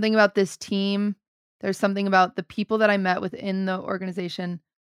 there was something about this team. There's something about the people that I met within the organization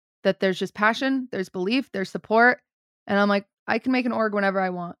that there's just passion, there's belief, there's support. And I'm like, I can make an org whenever I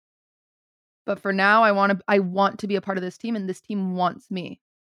want. But for now, I want to be a part of this team, and this team wants me.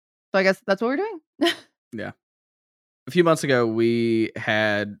 So I guess that's what we're doing. Yeah. A few months ago, we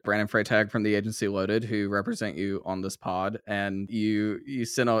had Brandon Freytag from the agency Loaded, who represent you on this pod, and you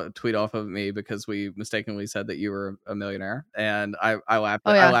sent a tweet off of me because we mistakenly said that you were a millionaire, and I laughed.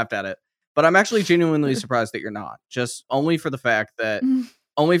 I laughed at it, but I'm actually genuinely surprised that you're not. Just only for the fact that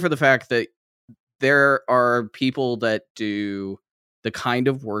there are people that do the kind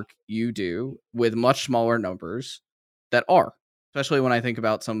of work you do with much smaller numbers that are, especially when I think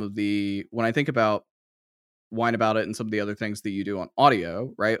about Wine About It and some of the other things that you do on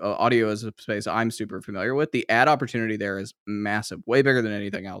audio, right? Audio is a space I'm super familiar with. The ad opportunity there is massive, way bigger than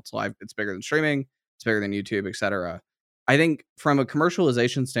anything else. Live, it's bigger than streaming, it's bigger than YouTube, etc. I think from a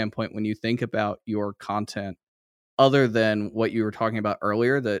commercialization standpoint, when you think about your content, other than what you were talking about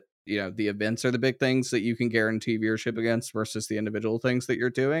earlier, that the events are the big things that you can guarantee viewership against versus the individual things that you're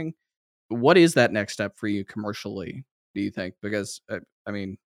doing. What is that next step for you commercially, do you think? Because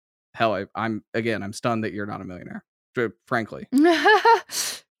hell, I'm stunned that you're not a millionaire, frankly.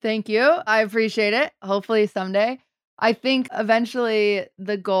 Thank you. I appreciate it. Hopefully someday. I think eventually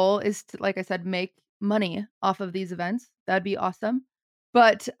the goal is to, like I said, make money off of these events. That'd be awesome.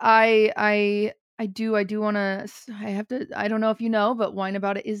 But I do want to, I don't know if you know, but Wine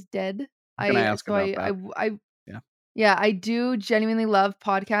About It is dead. I do genuinely love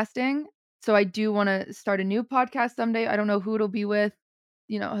podcasting. So I do want to start a new podcast someday. I don't know who it'll be with.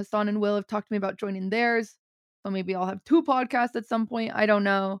 Hassan and Will have talked to me about joining theirs. So maybe I'll have 2 podcasts at some point. I don't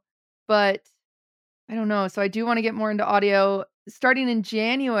know. But I don't know. So I do want to get more into audio. Starting in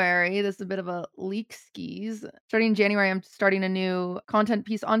January, this is a bit of a leak skis. Starting in January, I'm starting a new content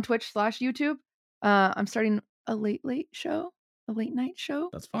piece on Twitch/YouTube. I'm starting a late night show.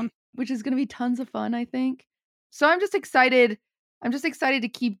 That's fun. Which is going to be tons of fun, I think. So I'm just excited. To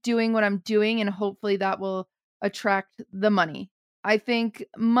keep doing what I'm doing, and hopefully that will attract the money. I think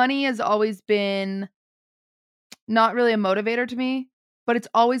money has always been not really a motivator to me, but it's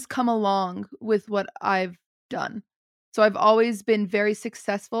always come along with what I've done. So I've always been very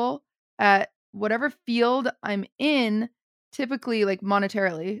successful at whatever field I'm in, typically like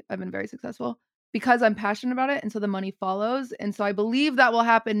monetarily, I've been very successful because I'm passionate about it. And so the money follows. And so I believe that will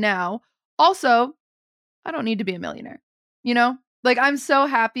happen now. Also, I don't need to be a millionaire. You know? Like I'm so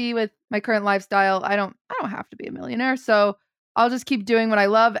happy with my current lifestyle. I don't have to be a millionaire. So I'll just keep doing what I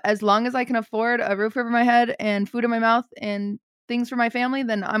love as long as I can afford a roof over my head and food in my mouth and things for my family,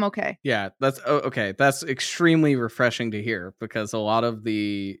 then I'm okay. Yeah, that's okay. That's extremely refreshing to hear because a lot of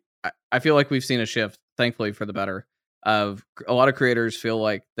I feel like we've seen a shift, thankfully for the better, of a lot of creators feel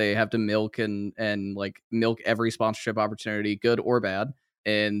like they have to milk and like milk every sponsorship opportunity, good or bad,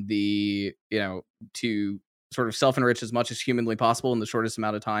 and to sort of self-enrich as much as humanly possible in the shortest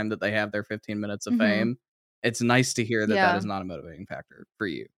amount of time that they have their 15 minutes of fame. It's nice to hear that that Yeah. is not a motivating factor for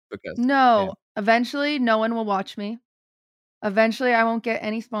you because No, eventually no one will watch me. Eventually I won't get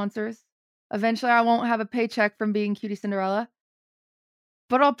any sponsors. Eventually I won't have a paycheck from being QTCinderella.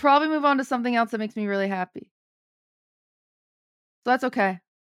 But I'll probably move on to something else that makes me really happy. So that's okay.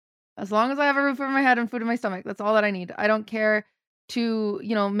 As long as I have a roof over my head and food in my stomach, that's all that I need. I don't care to,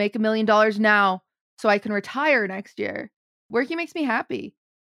 make $1 million now so I can retire next year. Working makes me happy.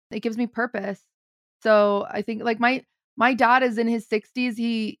 It gives me purpose. So I think like my dad is in his 60s.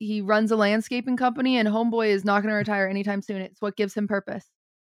 He runs a landscaping company and homeboy is not going to retire anytime soon. It's what gives him purpose.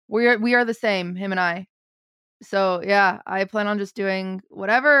 We are the same, him and I. So yeah, I plan on just doing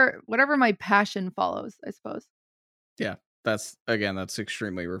whatever my passion follows, I suppose. Yeah, that's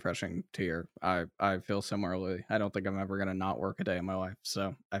extremely refreshing to hear. I feel similarly. I don't think I'm ever gonna not work a day in my life,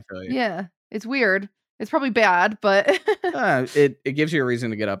 so I feel you. Yeah, it's weird. It's probably bad, but It gives you a reason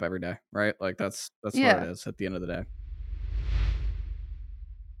to get up every day, right? Like that's what it yeah. is at the end of the day.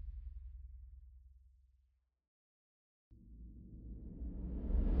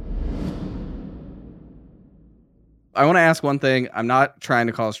 I want to ask one thing. I'm not trying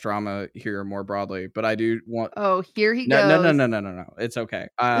to cause drama here more broadly, but I do want. Oh, here he No, goes. no. It's okay.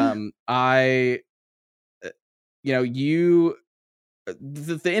 You.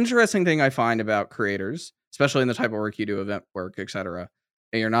 The interesting thing I find about creators, especially in the type of work you do, event work, etc.,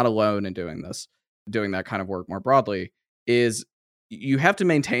 and you're not alone in doing that kind of work more broadly, is you have to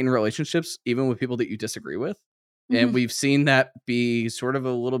maintain relationships even with people that you disagree with. And we've seen that be sort of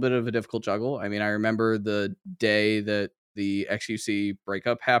a little bit of a difficult juggle. I mean, I remember the day that the XUC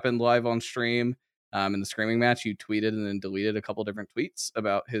breakup happened live on stream. In the screaming match, you tweeted and then deleted a couple different tweets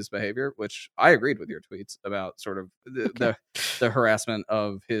about his behavior, which I agreed with your tweets about sort of the harassment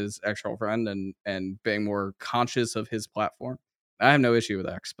of his ex-girlfriend and being more conscious of his platform. I have no issue with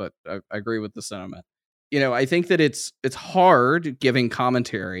X, but I agree with the sentiment. I think that it's hard giving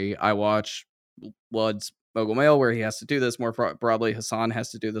commentary. I watch Blood's Mogul Mail where he has to do this more broadly. Hassan has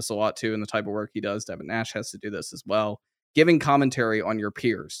to do this a lot too in the type of work he does. Devin Nash has to do this as well. Giving commentary on your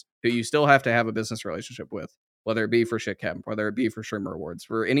peers who you still have to have a business relationship with, whether it be for Shitcamp, whether it be for Streamer Awards,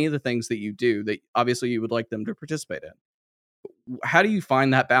 for any of the things that you do that obviously you would like them to participate in. How do you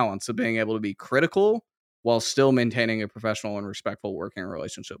find that balance of being able to be critical while still maintaining a professional and respectful working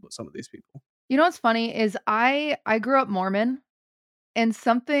relationship with some of these people? You know what's funny is I grew up Mormon, and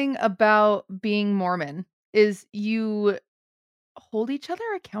something about being Mormon is you hold each other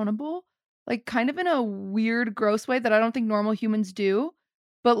accountable, like kind of in a weird, gross way that I don't think normal humans do.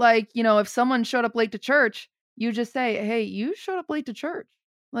 But like, if someone showed up late to church, you just say, "Hey, you showed up late to church.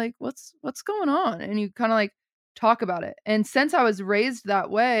 Like, what's going on?" And you kind of like talk about it. And since I was raised that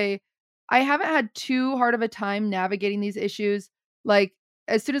way, I haven't had too hard of a time navigating these issues. Like,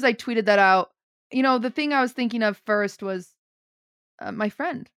 as soon as I tweeted that out, the thing I was thinking of first was my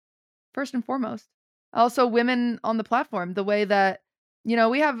friend, first and foremost. Also, women on the platform, the way that,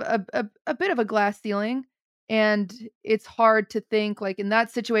 we have a bit of a glass ceiling, and it's hard to think like in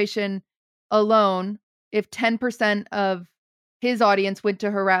that situation alone, if 10% of his audience went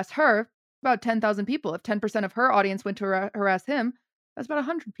to harass her, about 10,000 people. If 10% of her audience went to harass him, that's about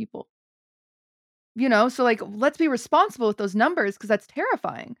 100 people. So like let's be responsible with those numbers because that's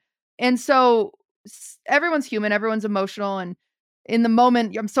terrifying. And so everyone's human, everyone's emotional, and in the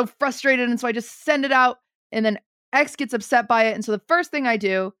moment I'm so frustrated, and so I just send it out, and then X gets upset by it. And so the first thing I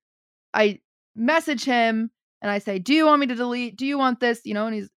do, I message him and I say, "Do you want me to delete? Do you want this?"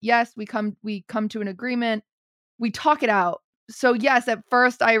 And he's, "Yes." We come to an agreement. We talk it out. So yes, at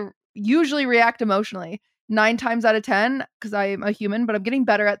first I usually react emotionally 9 times out of 10 because I'm a human, but I'm getting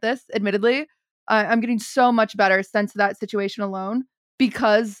better at this, admittedly. I'm getting so much better since that situation alone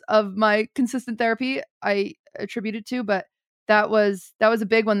because of my consistent therapy. I attributed to, but that was a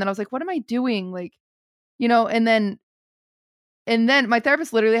big one that I was like, what am I doing? Like, and then my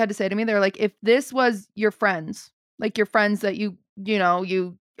therapist literally had to say to me, they're like, if this was your friends, like your friends that you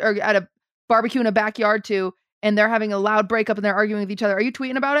are at a barbecue in a backyard to, and they're having a loud breakup and they're arguing with each other, are you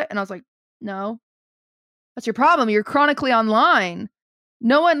tweeting about it? And I was like, no. That's your problem. You're chronically online.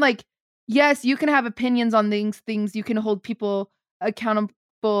 No one yes, you can have opinions on things. You can hold people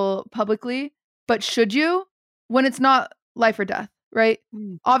accountable publicly, but should you? When it's not life or death, right?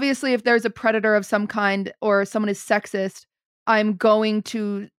 Obviously, if there's a predator of some kind or someone is sexist, I'm going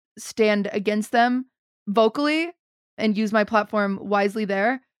to stand against them vocally and use my platform wisely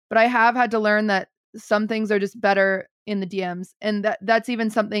there. But I have had to learn that some things are just better in the DMs. And that's even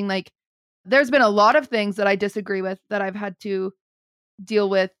something like there's been a lot of things that I disagree with that I've had to deal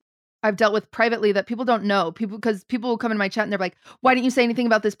with. I've dealt with privately that people don't know. Because people will come in my chat and they're like, why didn't you say anything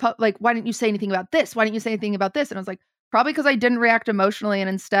about this? Why didn't you say anything about this? Why didn't you say anything about this? And I was like, probably because I didn't react emotionally and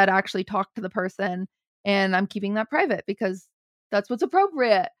instead actually talk to the person. And I'm keeping that private because that's what's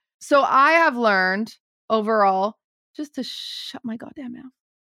appropriate. So I have learned overall just to shut my goddamn mouth.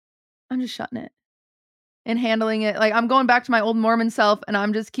 I'm just shutting it and handling it. Like I'm going back to my old Mormon self and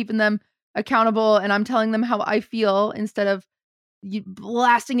I'm just keeping them accountable and I'm telling them how I feel instead of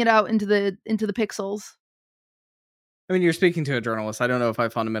blasting it out into the pixels. I mean, you're speaking to a journalist. I don't know if I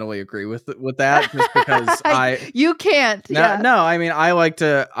fundamentally agree with that, just because you can't. No. I mean, I like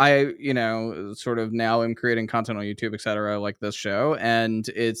to. Sort of now am creating content on YouTube, etc., like this show, and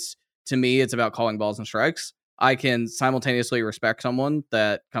to me, it's about calling balls and strikes. I can simultaneously respect someone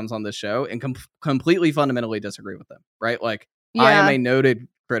that comes on this show and completely fundamentally disagree with them. Right? Like, I am a noted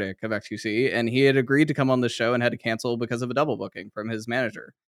critic of XQC, and he had agreed to come on this show and had to cancel because of a double booking from his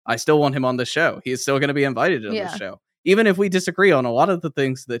manager. I still want him on this show. He's still going to be invited on this show. Even if we disagree on a lot of the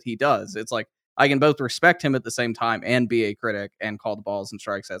things that he does, it's like I can both respect him at the same time and be a critic and call the balls and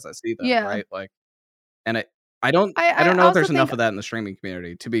strikes as I see them, right? Like, and I don't know if there's enough of that in the streaming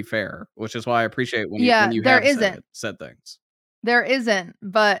community, to be fair, which is why I appreciate when you have said things. There isn't,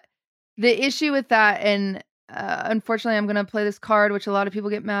 but the issue with that, and unfortunately, I'm going to play this card, which a lot of people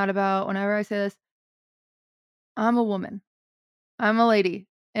get mad about whenever I say this. I'm a woman. I'm a lady.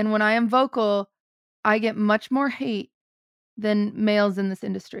 And when I am vocal, I get much more hate than males in this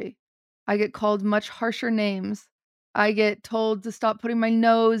industry. I get called much harsher names. I get told to stop putting my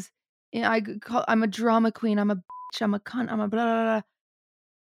nose in. I'm a drama queen. I'm a bitch. I'm a cunt. I'm a blah, blah, blah.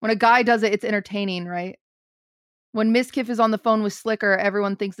 When a guy does it, it's entertaining, right? When Miss Kiff is on the phone with Slicker,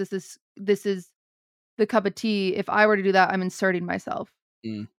 everyone thinks this is the cup of tea. If I were to do that, I'm inserting myself.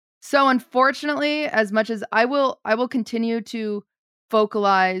 So unfortunately, as much as I will continue to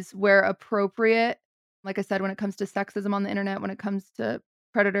vocalize where appropriate. Like I said, when it comes to sexism on the internet, when it comes to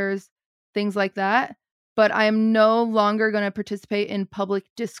predators, things like that. But I am no longer going to participate in public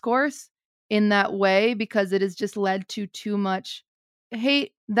discourse in that way because it has just led to too much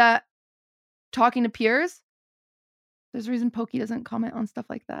hate that talking to peers. There's a reason Pokey doesn't comment on stuff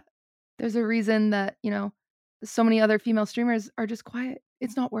like that. There's a reason that, so many other female streamers are just quiet.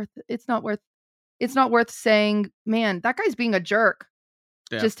 It's not worth saying, man, that guy's being a jerk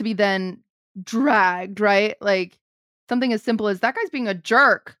just to be then dragged, right? Like something as simple as that guy's being a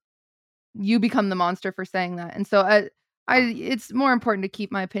jerk, you become the monster for saying that. And so it's more important to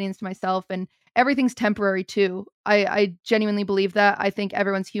keep my opinions to myself, and everything's temporary too. I genuinely believe that. I think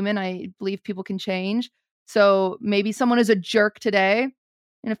everyone's human. I believe people can change. So maybe someone is a jerk today.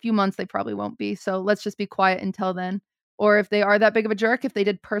 In a few months, they probably won't be. So let's just be quiet until then. Or if they are that big of a jerk, if they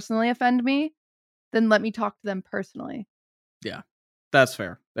did personally offend me, then let me talk to them personally. Yeah. That's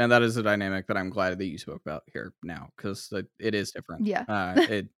fair. And that is a dynamic that I'm glad that you spoke about here now, because it is different. Yeah.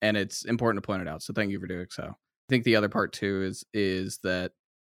 And it's important to point it out. So thank you for doing so. I think the other part too is that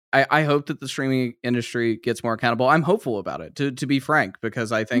I hope that the streaming industry gets more accountable. I'm hopeful about it, to be frank,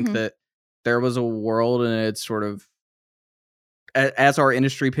 because I think that there was a world, and it's sort of, as our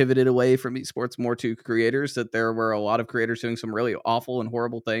industry pivoted away from esports more to creators, that there were a lot of creators doing some really awful and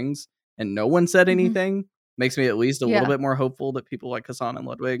horrible things, and no one said anything. Makes me at least a little bit more hopeful that people like Hassan and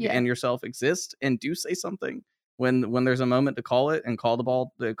Ludwig and yourself exist and do say something when there's a moment to call it and call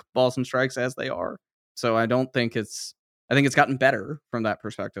the balls and strikes as they are. So I think it's gotten better from that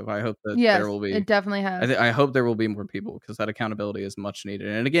perspective. I hope that there will be. It definitely has. I hope there will be more people, because that accountability is much needed.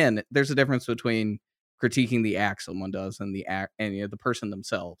 And again, there's a difference between critiquing the act someone does and the act and the person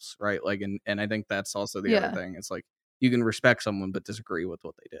themselves, right? Like, and I think that's also the other thing. It's like you can respect someone but disagree with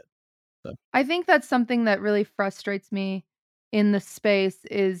what they did. So I think that's something that really frustrates me in the space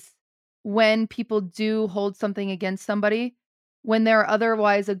is when people do hold something against somebody when they're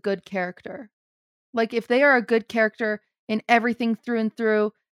otherwise a good character. Like if they are a good character in everything through and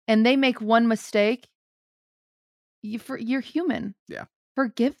through and they make one mistake, you're human. Yeah.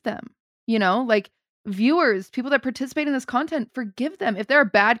 Forgive them. Like viewers, people that participate in this content, forgive them. If they're a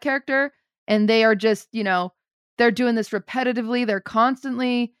bad character and they are just, they're doing this repetitively, they're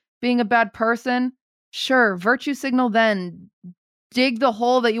constantly being a bad person, sure, virtue signal then, dig the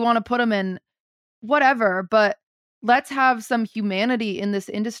hole that you want to put them in, whatever. But let's have some humanity in this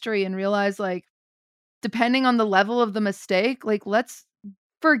industry and realize, like, depending on the level of the mistake, like, let's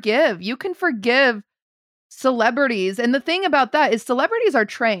forgive. You can forgive celebrities. And the thing about that is celebrities are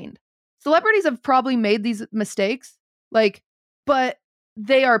trained. Celebrities have probably made these mistakes, like, but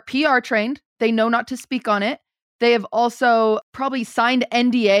they are PR trained. They know not to speak on it. They have also probably signed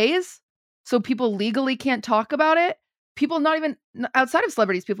NDAs, so people legally can't talk about it. People not even outside of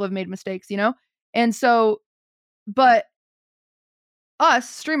celebrities, people have made mistakes, And so, but us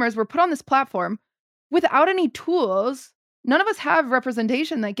streamers were put on this platform without any tools. None of us have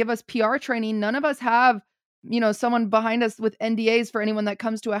representation that give us PR training. None of us have, someone behind us with NDAs for anyone that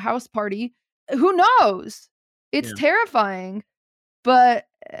comes to a house party. Who knows? It's terrifying. But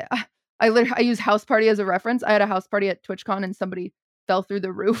I use house party as a reference. I had a house party at TwitchCon and somebody fell through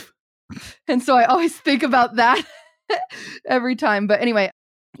the roof. And so I always think about that every time. But anyway,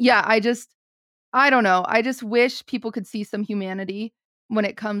 yeah, I don't know. I just wish people could see some humanity when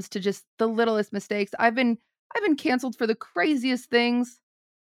it comes to just the littlest mistakes. I've been canceled for the craziest things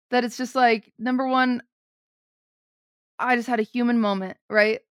that it's just like, number one, I just had a human moment,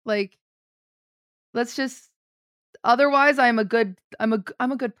 right? Like, let's just, otherwise I'm a good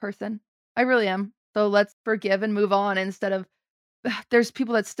person. I really am. So let's forgive and move on instead of, there's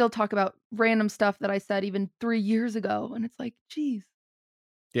people that still talk about random stuff that I said even 3 years ago. And it's like, geez.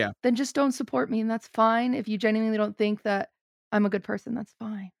 Yeah. Then just don't support me. And that's fine. If you genuinely don't think that I'm a good person, that's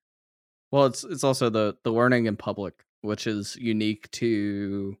fine. Well, it's also the learning in public, which is unique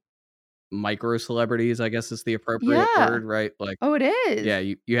to micro celebrities, I guess is the appropriate word, right? Like, oh, it is. Yeah,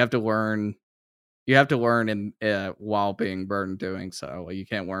 you have to learn. You have to learn while being burned doing so. You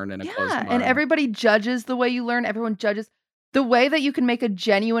can't learn in a closed environment. And everybody judges the way you learn. Everyone judges the way that you can make a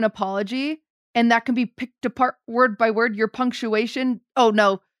genuine apology, and that can be picked apart word by word. Your punctuation. Oh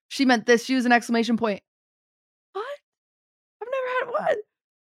no, she meant this. She used an exclamation point. What? I've never had one.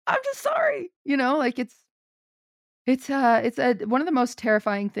 I'm just sorry. Like it's one of the most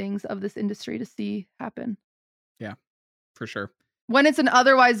terrifying things of this industry to see happen. Yeah, for sure. When it's an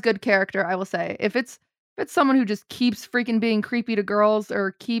otherwise good character, I will say. If it's someone who just keeps freaking being creepy to girls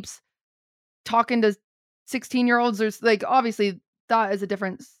or keeps talking to 16-year-olds, there's like, obviously that is a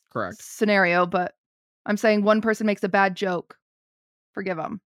different Correct scenario, but I'm saying one person makes a bad joke, forgive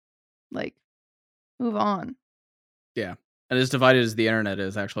them. Like, move on. Yeah. And as divided as the internet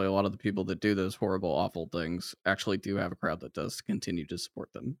is, actually a lot of the people that do those horrible, awful things actually do have a crowd that does continue to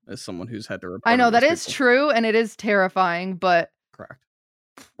support them. As someone who's had to report, I know that is true, and it is terrifying, but correct.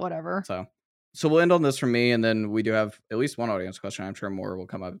 Whatever. So we'll end on this from me, and then we do have at least one audience question. I'm sure more will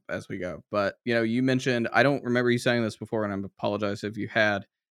come up as we go. But you mentioned, I don't remember you saying this before, and I apologize if you had.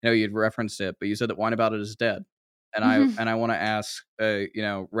 You'd referenced it, but you said that Wine About It is dead, and I want to ask,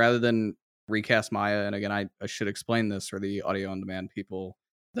 rather than recast Maya, and again, I should explain this for the audio on demand people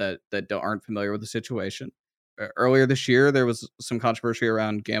that aren't familiar with the situation. Earlier this year, there was some controversy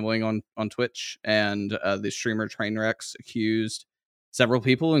around gambling on Twitch, and the streamer Trainwrecks accused several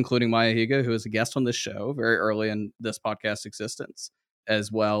people, including Maya Higa, who was a guest on this show very early in this podcast's existence,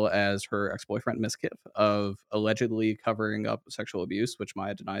 as well as her ex-boyfriend, Miss Kip, of allegedly covering up sexual abuse, which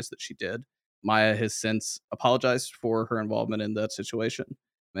Maya denies that she did. Maya has since apologized for her involvement in that situation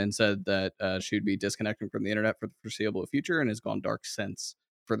and said that she would be disconnecting from the internet for the foreseeable future and has gone dark since.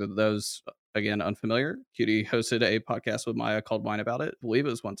 For those, again, unfamiliar, QT hosted a podcast with Maya called Wine About It. I believe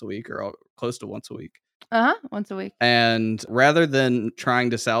it was once a week or close to once a week. Once a week. And rather than trying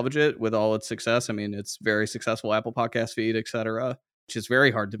to salvage it with all its success, I mean, it's very successful Apple Podcast feed, etc., which is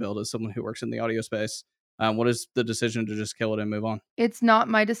very hard to build as someone who works in the audio space. What is the decision to just kill it and move on? It's not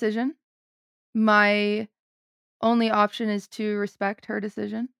my decision. My only option is to respect her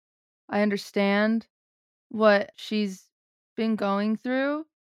decision. I understand what she's been going through,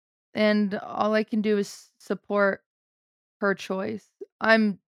 and all I can do is support her choice.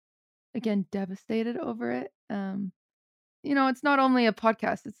 I'm, again, devastated over it. It's not only a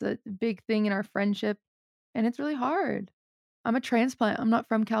podcast, it's a big thing in our friendship, and it's really hard. I'm a transplant. I'm not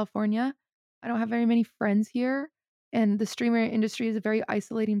from California. I don't have very many friends here, and the streamer industry is a very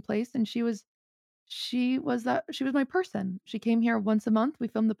isolating place, and she was my person. She came here once a month. We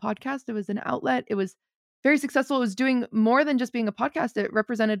filmed the podcast. It was an outlet. It was very successful. It was doing more than just being a podcast. It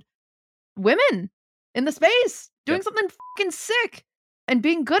represented women in the space, doing Yep. something fucking sick and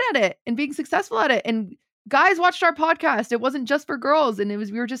being good at it and being successful at it. And guys watched our podcast. It wasn't just for girls, and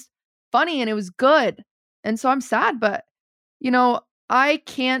we were just funny and it was good. And so I'm sad, but I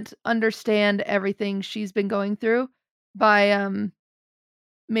can't understand everything she's been going through by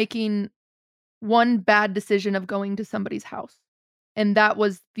making one bad decision of going to somebody's house. And that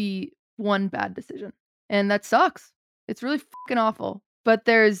was the one bad decision. And that sucks. It's really fucking awful. But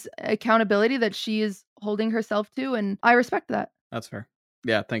there's accountability that she is holding herself to, and I respect that. That's fair.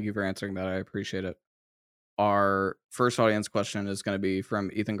 Yeah, thank you for answering that. I appreciate it. Our first audience question is going to be from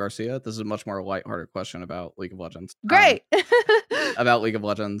Ethan Garcia. This is a much more lighthearted question about League of Legends. Great. About League of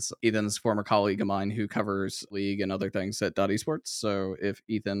Legends. Ethan's a former colleague of mine who covers League and other things at .esports. So if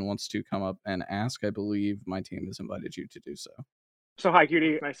Ethan wants to come up and ask, I believe my team has invited you to do so. So hi,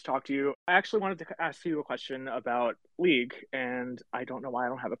 QT. Nice to talk to you. I actually wanted to ask you a question about League, and I don't know why I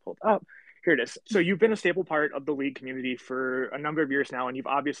don't have it pulled up. Here it is. So you've been a staple part of the League community for a number of years now, and you've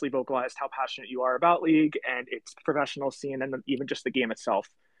obviously vocalized how passionate you are about League and its professional scene and even just the game itself.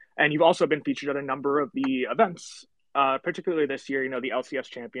 And you've also been featured at a number of the events, particularly this year, the LCS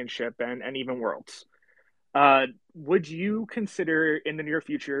Championship and even Worlds. Would you consider in the near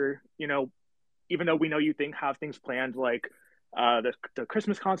future, even though we know you have things planned like the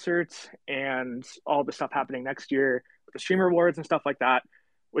Christmas concerts and all the stuff happening next year with the streamer awards and stuff like that,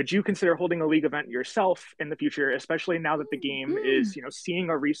 would you consider holding a League event yourself in the future, especially now that the game is, seeing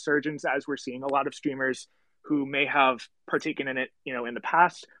a resurgence, as we're seeing a lot of streamers who may have partaken in it, in the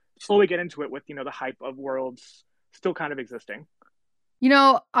past, slowly get into it with, the hype of Worlds still kind of existing?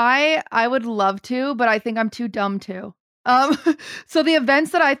 I would love to, but I think I'm too dumb to. So the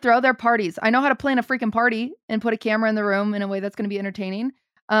events that I throw, they're parties. I know how to plan a freaking party and put a camera in the room in a way that's going to be entertaining.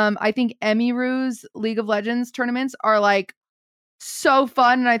 I think Emiru's League of Legends tournaments are like so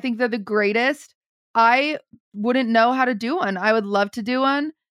fun, and I think they're the greatest. I wouldn't know how to do one. I would love to do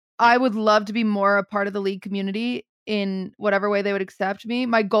one. I would love to be more a part of the League community in whatever way they would accept me.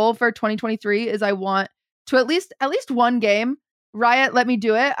 My goal for 2023 is I want to at least one game. Riot, let me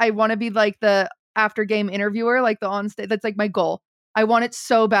do it. I want to be like the after game interviewer, like the on stage. That's like my goal. I want it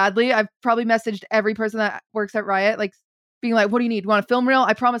so badly. I've probably messaged every person that works at Riot, like being like, what do you need? Want a film reel?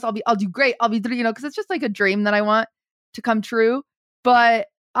 I promise I'll do great. I'll be, because it's just like a dream that I want to come true. But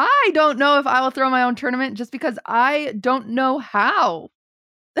I don't know if I will throw my own tournament just because I don't know how.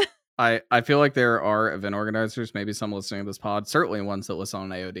 I feel like there are event organizers, maybe some listening to this pod, certainly ones that listen on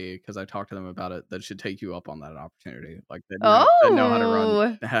AOD, because I talked to them about it, that should take you up on that opportunity. Like they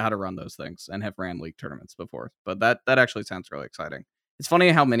know how to run those things and have ran League tournaments before. But that actually sounds really exciting. It's funny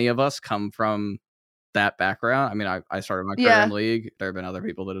how many of us come from that background. I mean, I started my career in League. There have been other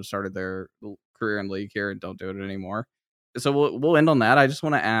people that have started their career in League here and don't do it anymore. So we'll end on that. I just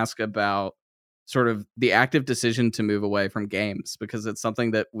want to ask about sort of the active decision to move away from games, because it's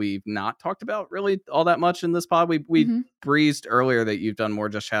something that we've not talked about really all that much in this pod. We breezed earlier that you've done more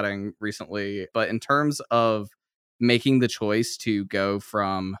just chatting recently, but in terms of making the choice to go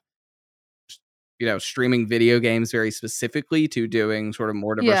from streaming video games very specifically to doing sort of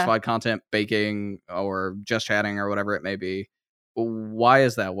more diversified content, baking or just chatting or whatever it may be, why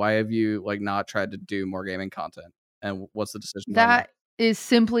is that? Why have you not tried to do more gaming content, and what's the decision? That is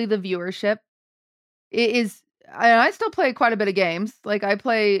simply the viewership. It is. I still play quite a bit of games. Like I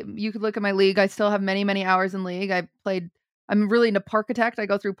play, you could look at my League. I still have many, many hours in League. I'm really into Parkitect. I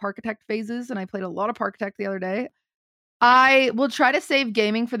go through Parkitect phases, and I played a lot of Parkitect the other day. I will try to save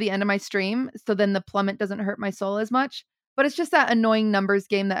gaming for the end of my stream, so then the plummet doesn't hurt my soul as much. But it's just that annoying numbers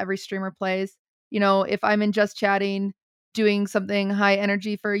game that every streamer plays. If I'm in just chatting, doing something high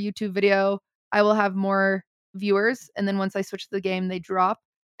energy for a YouTube video, I will have more viewers. And then once I switch to the game, they drop.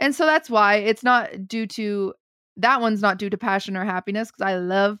 And so that's why it's not due to, that one's not due to passion or happiness,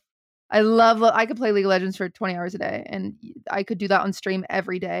 because I could play League of Legends for 20 hours a day, and I could do that on stream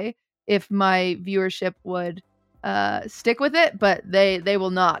every day if my viewership would stick with it, but they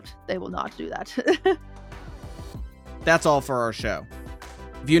will not do that. That's all for our show.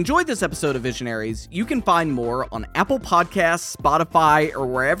 If you enjoyed this episode of Visionaries, you can find more on Apple Podcasts, Spotify, or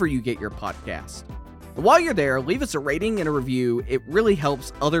wherever you get your podcasts. While you're there, leave us a rating and a review. It really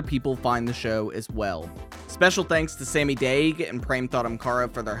helps other people find the show as well. Special thanks to Sammy Daig and Prem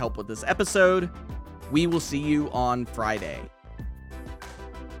Thadamkara for their help with this episode. We will see you on Friday.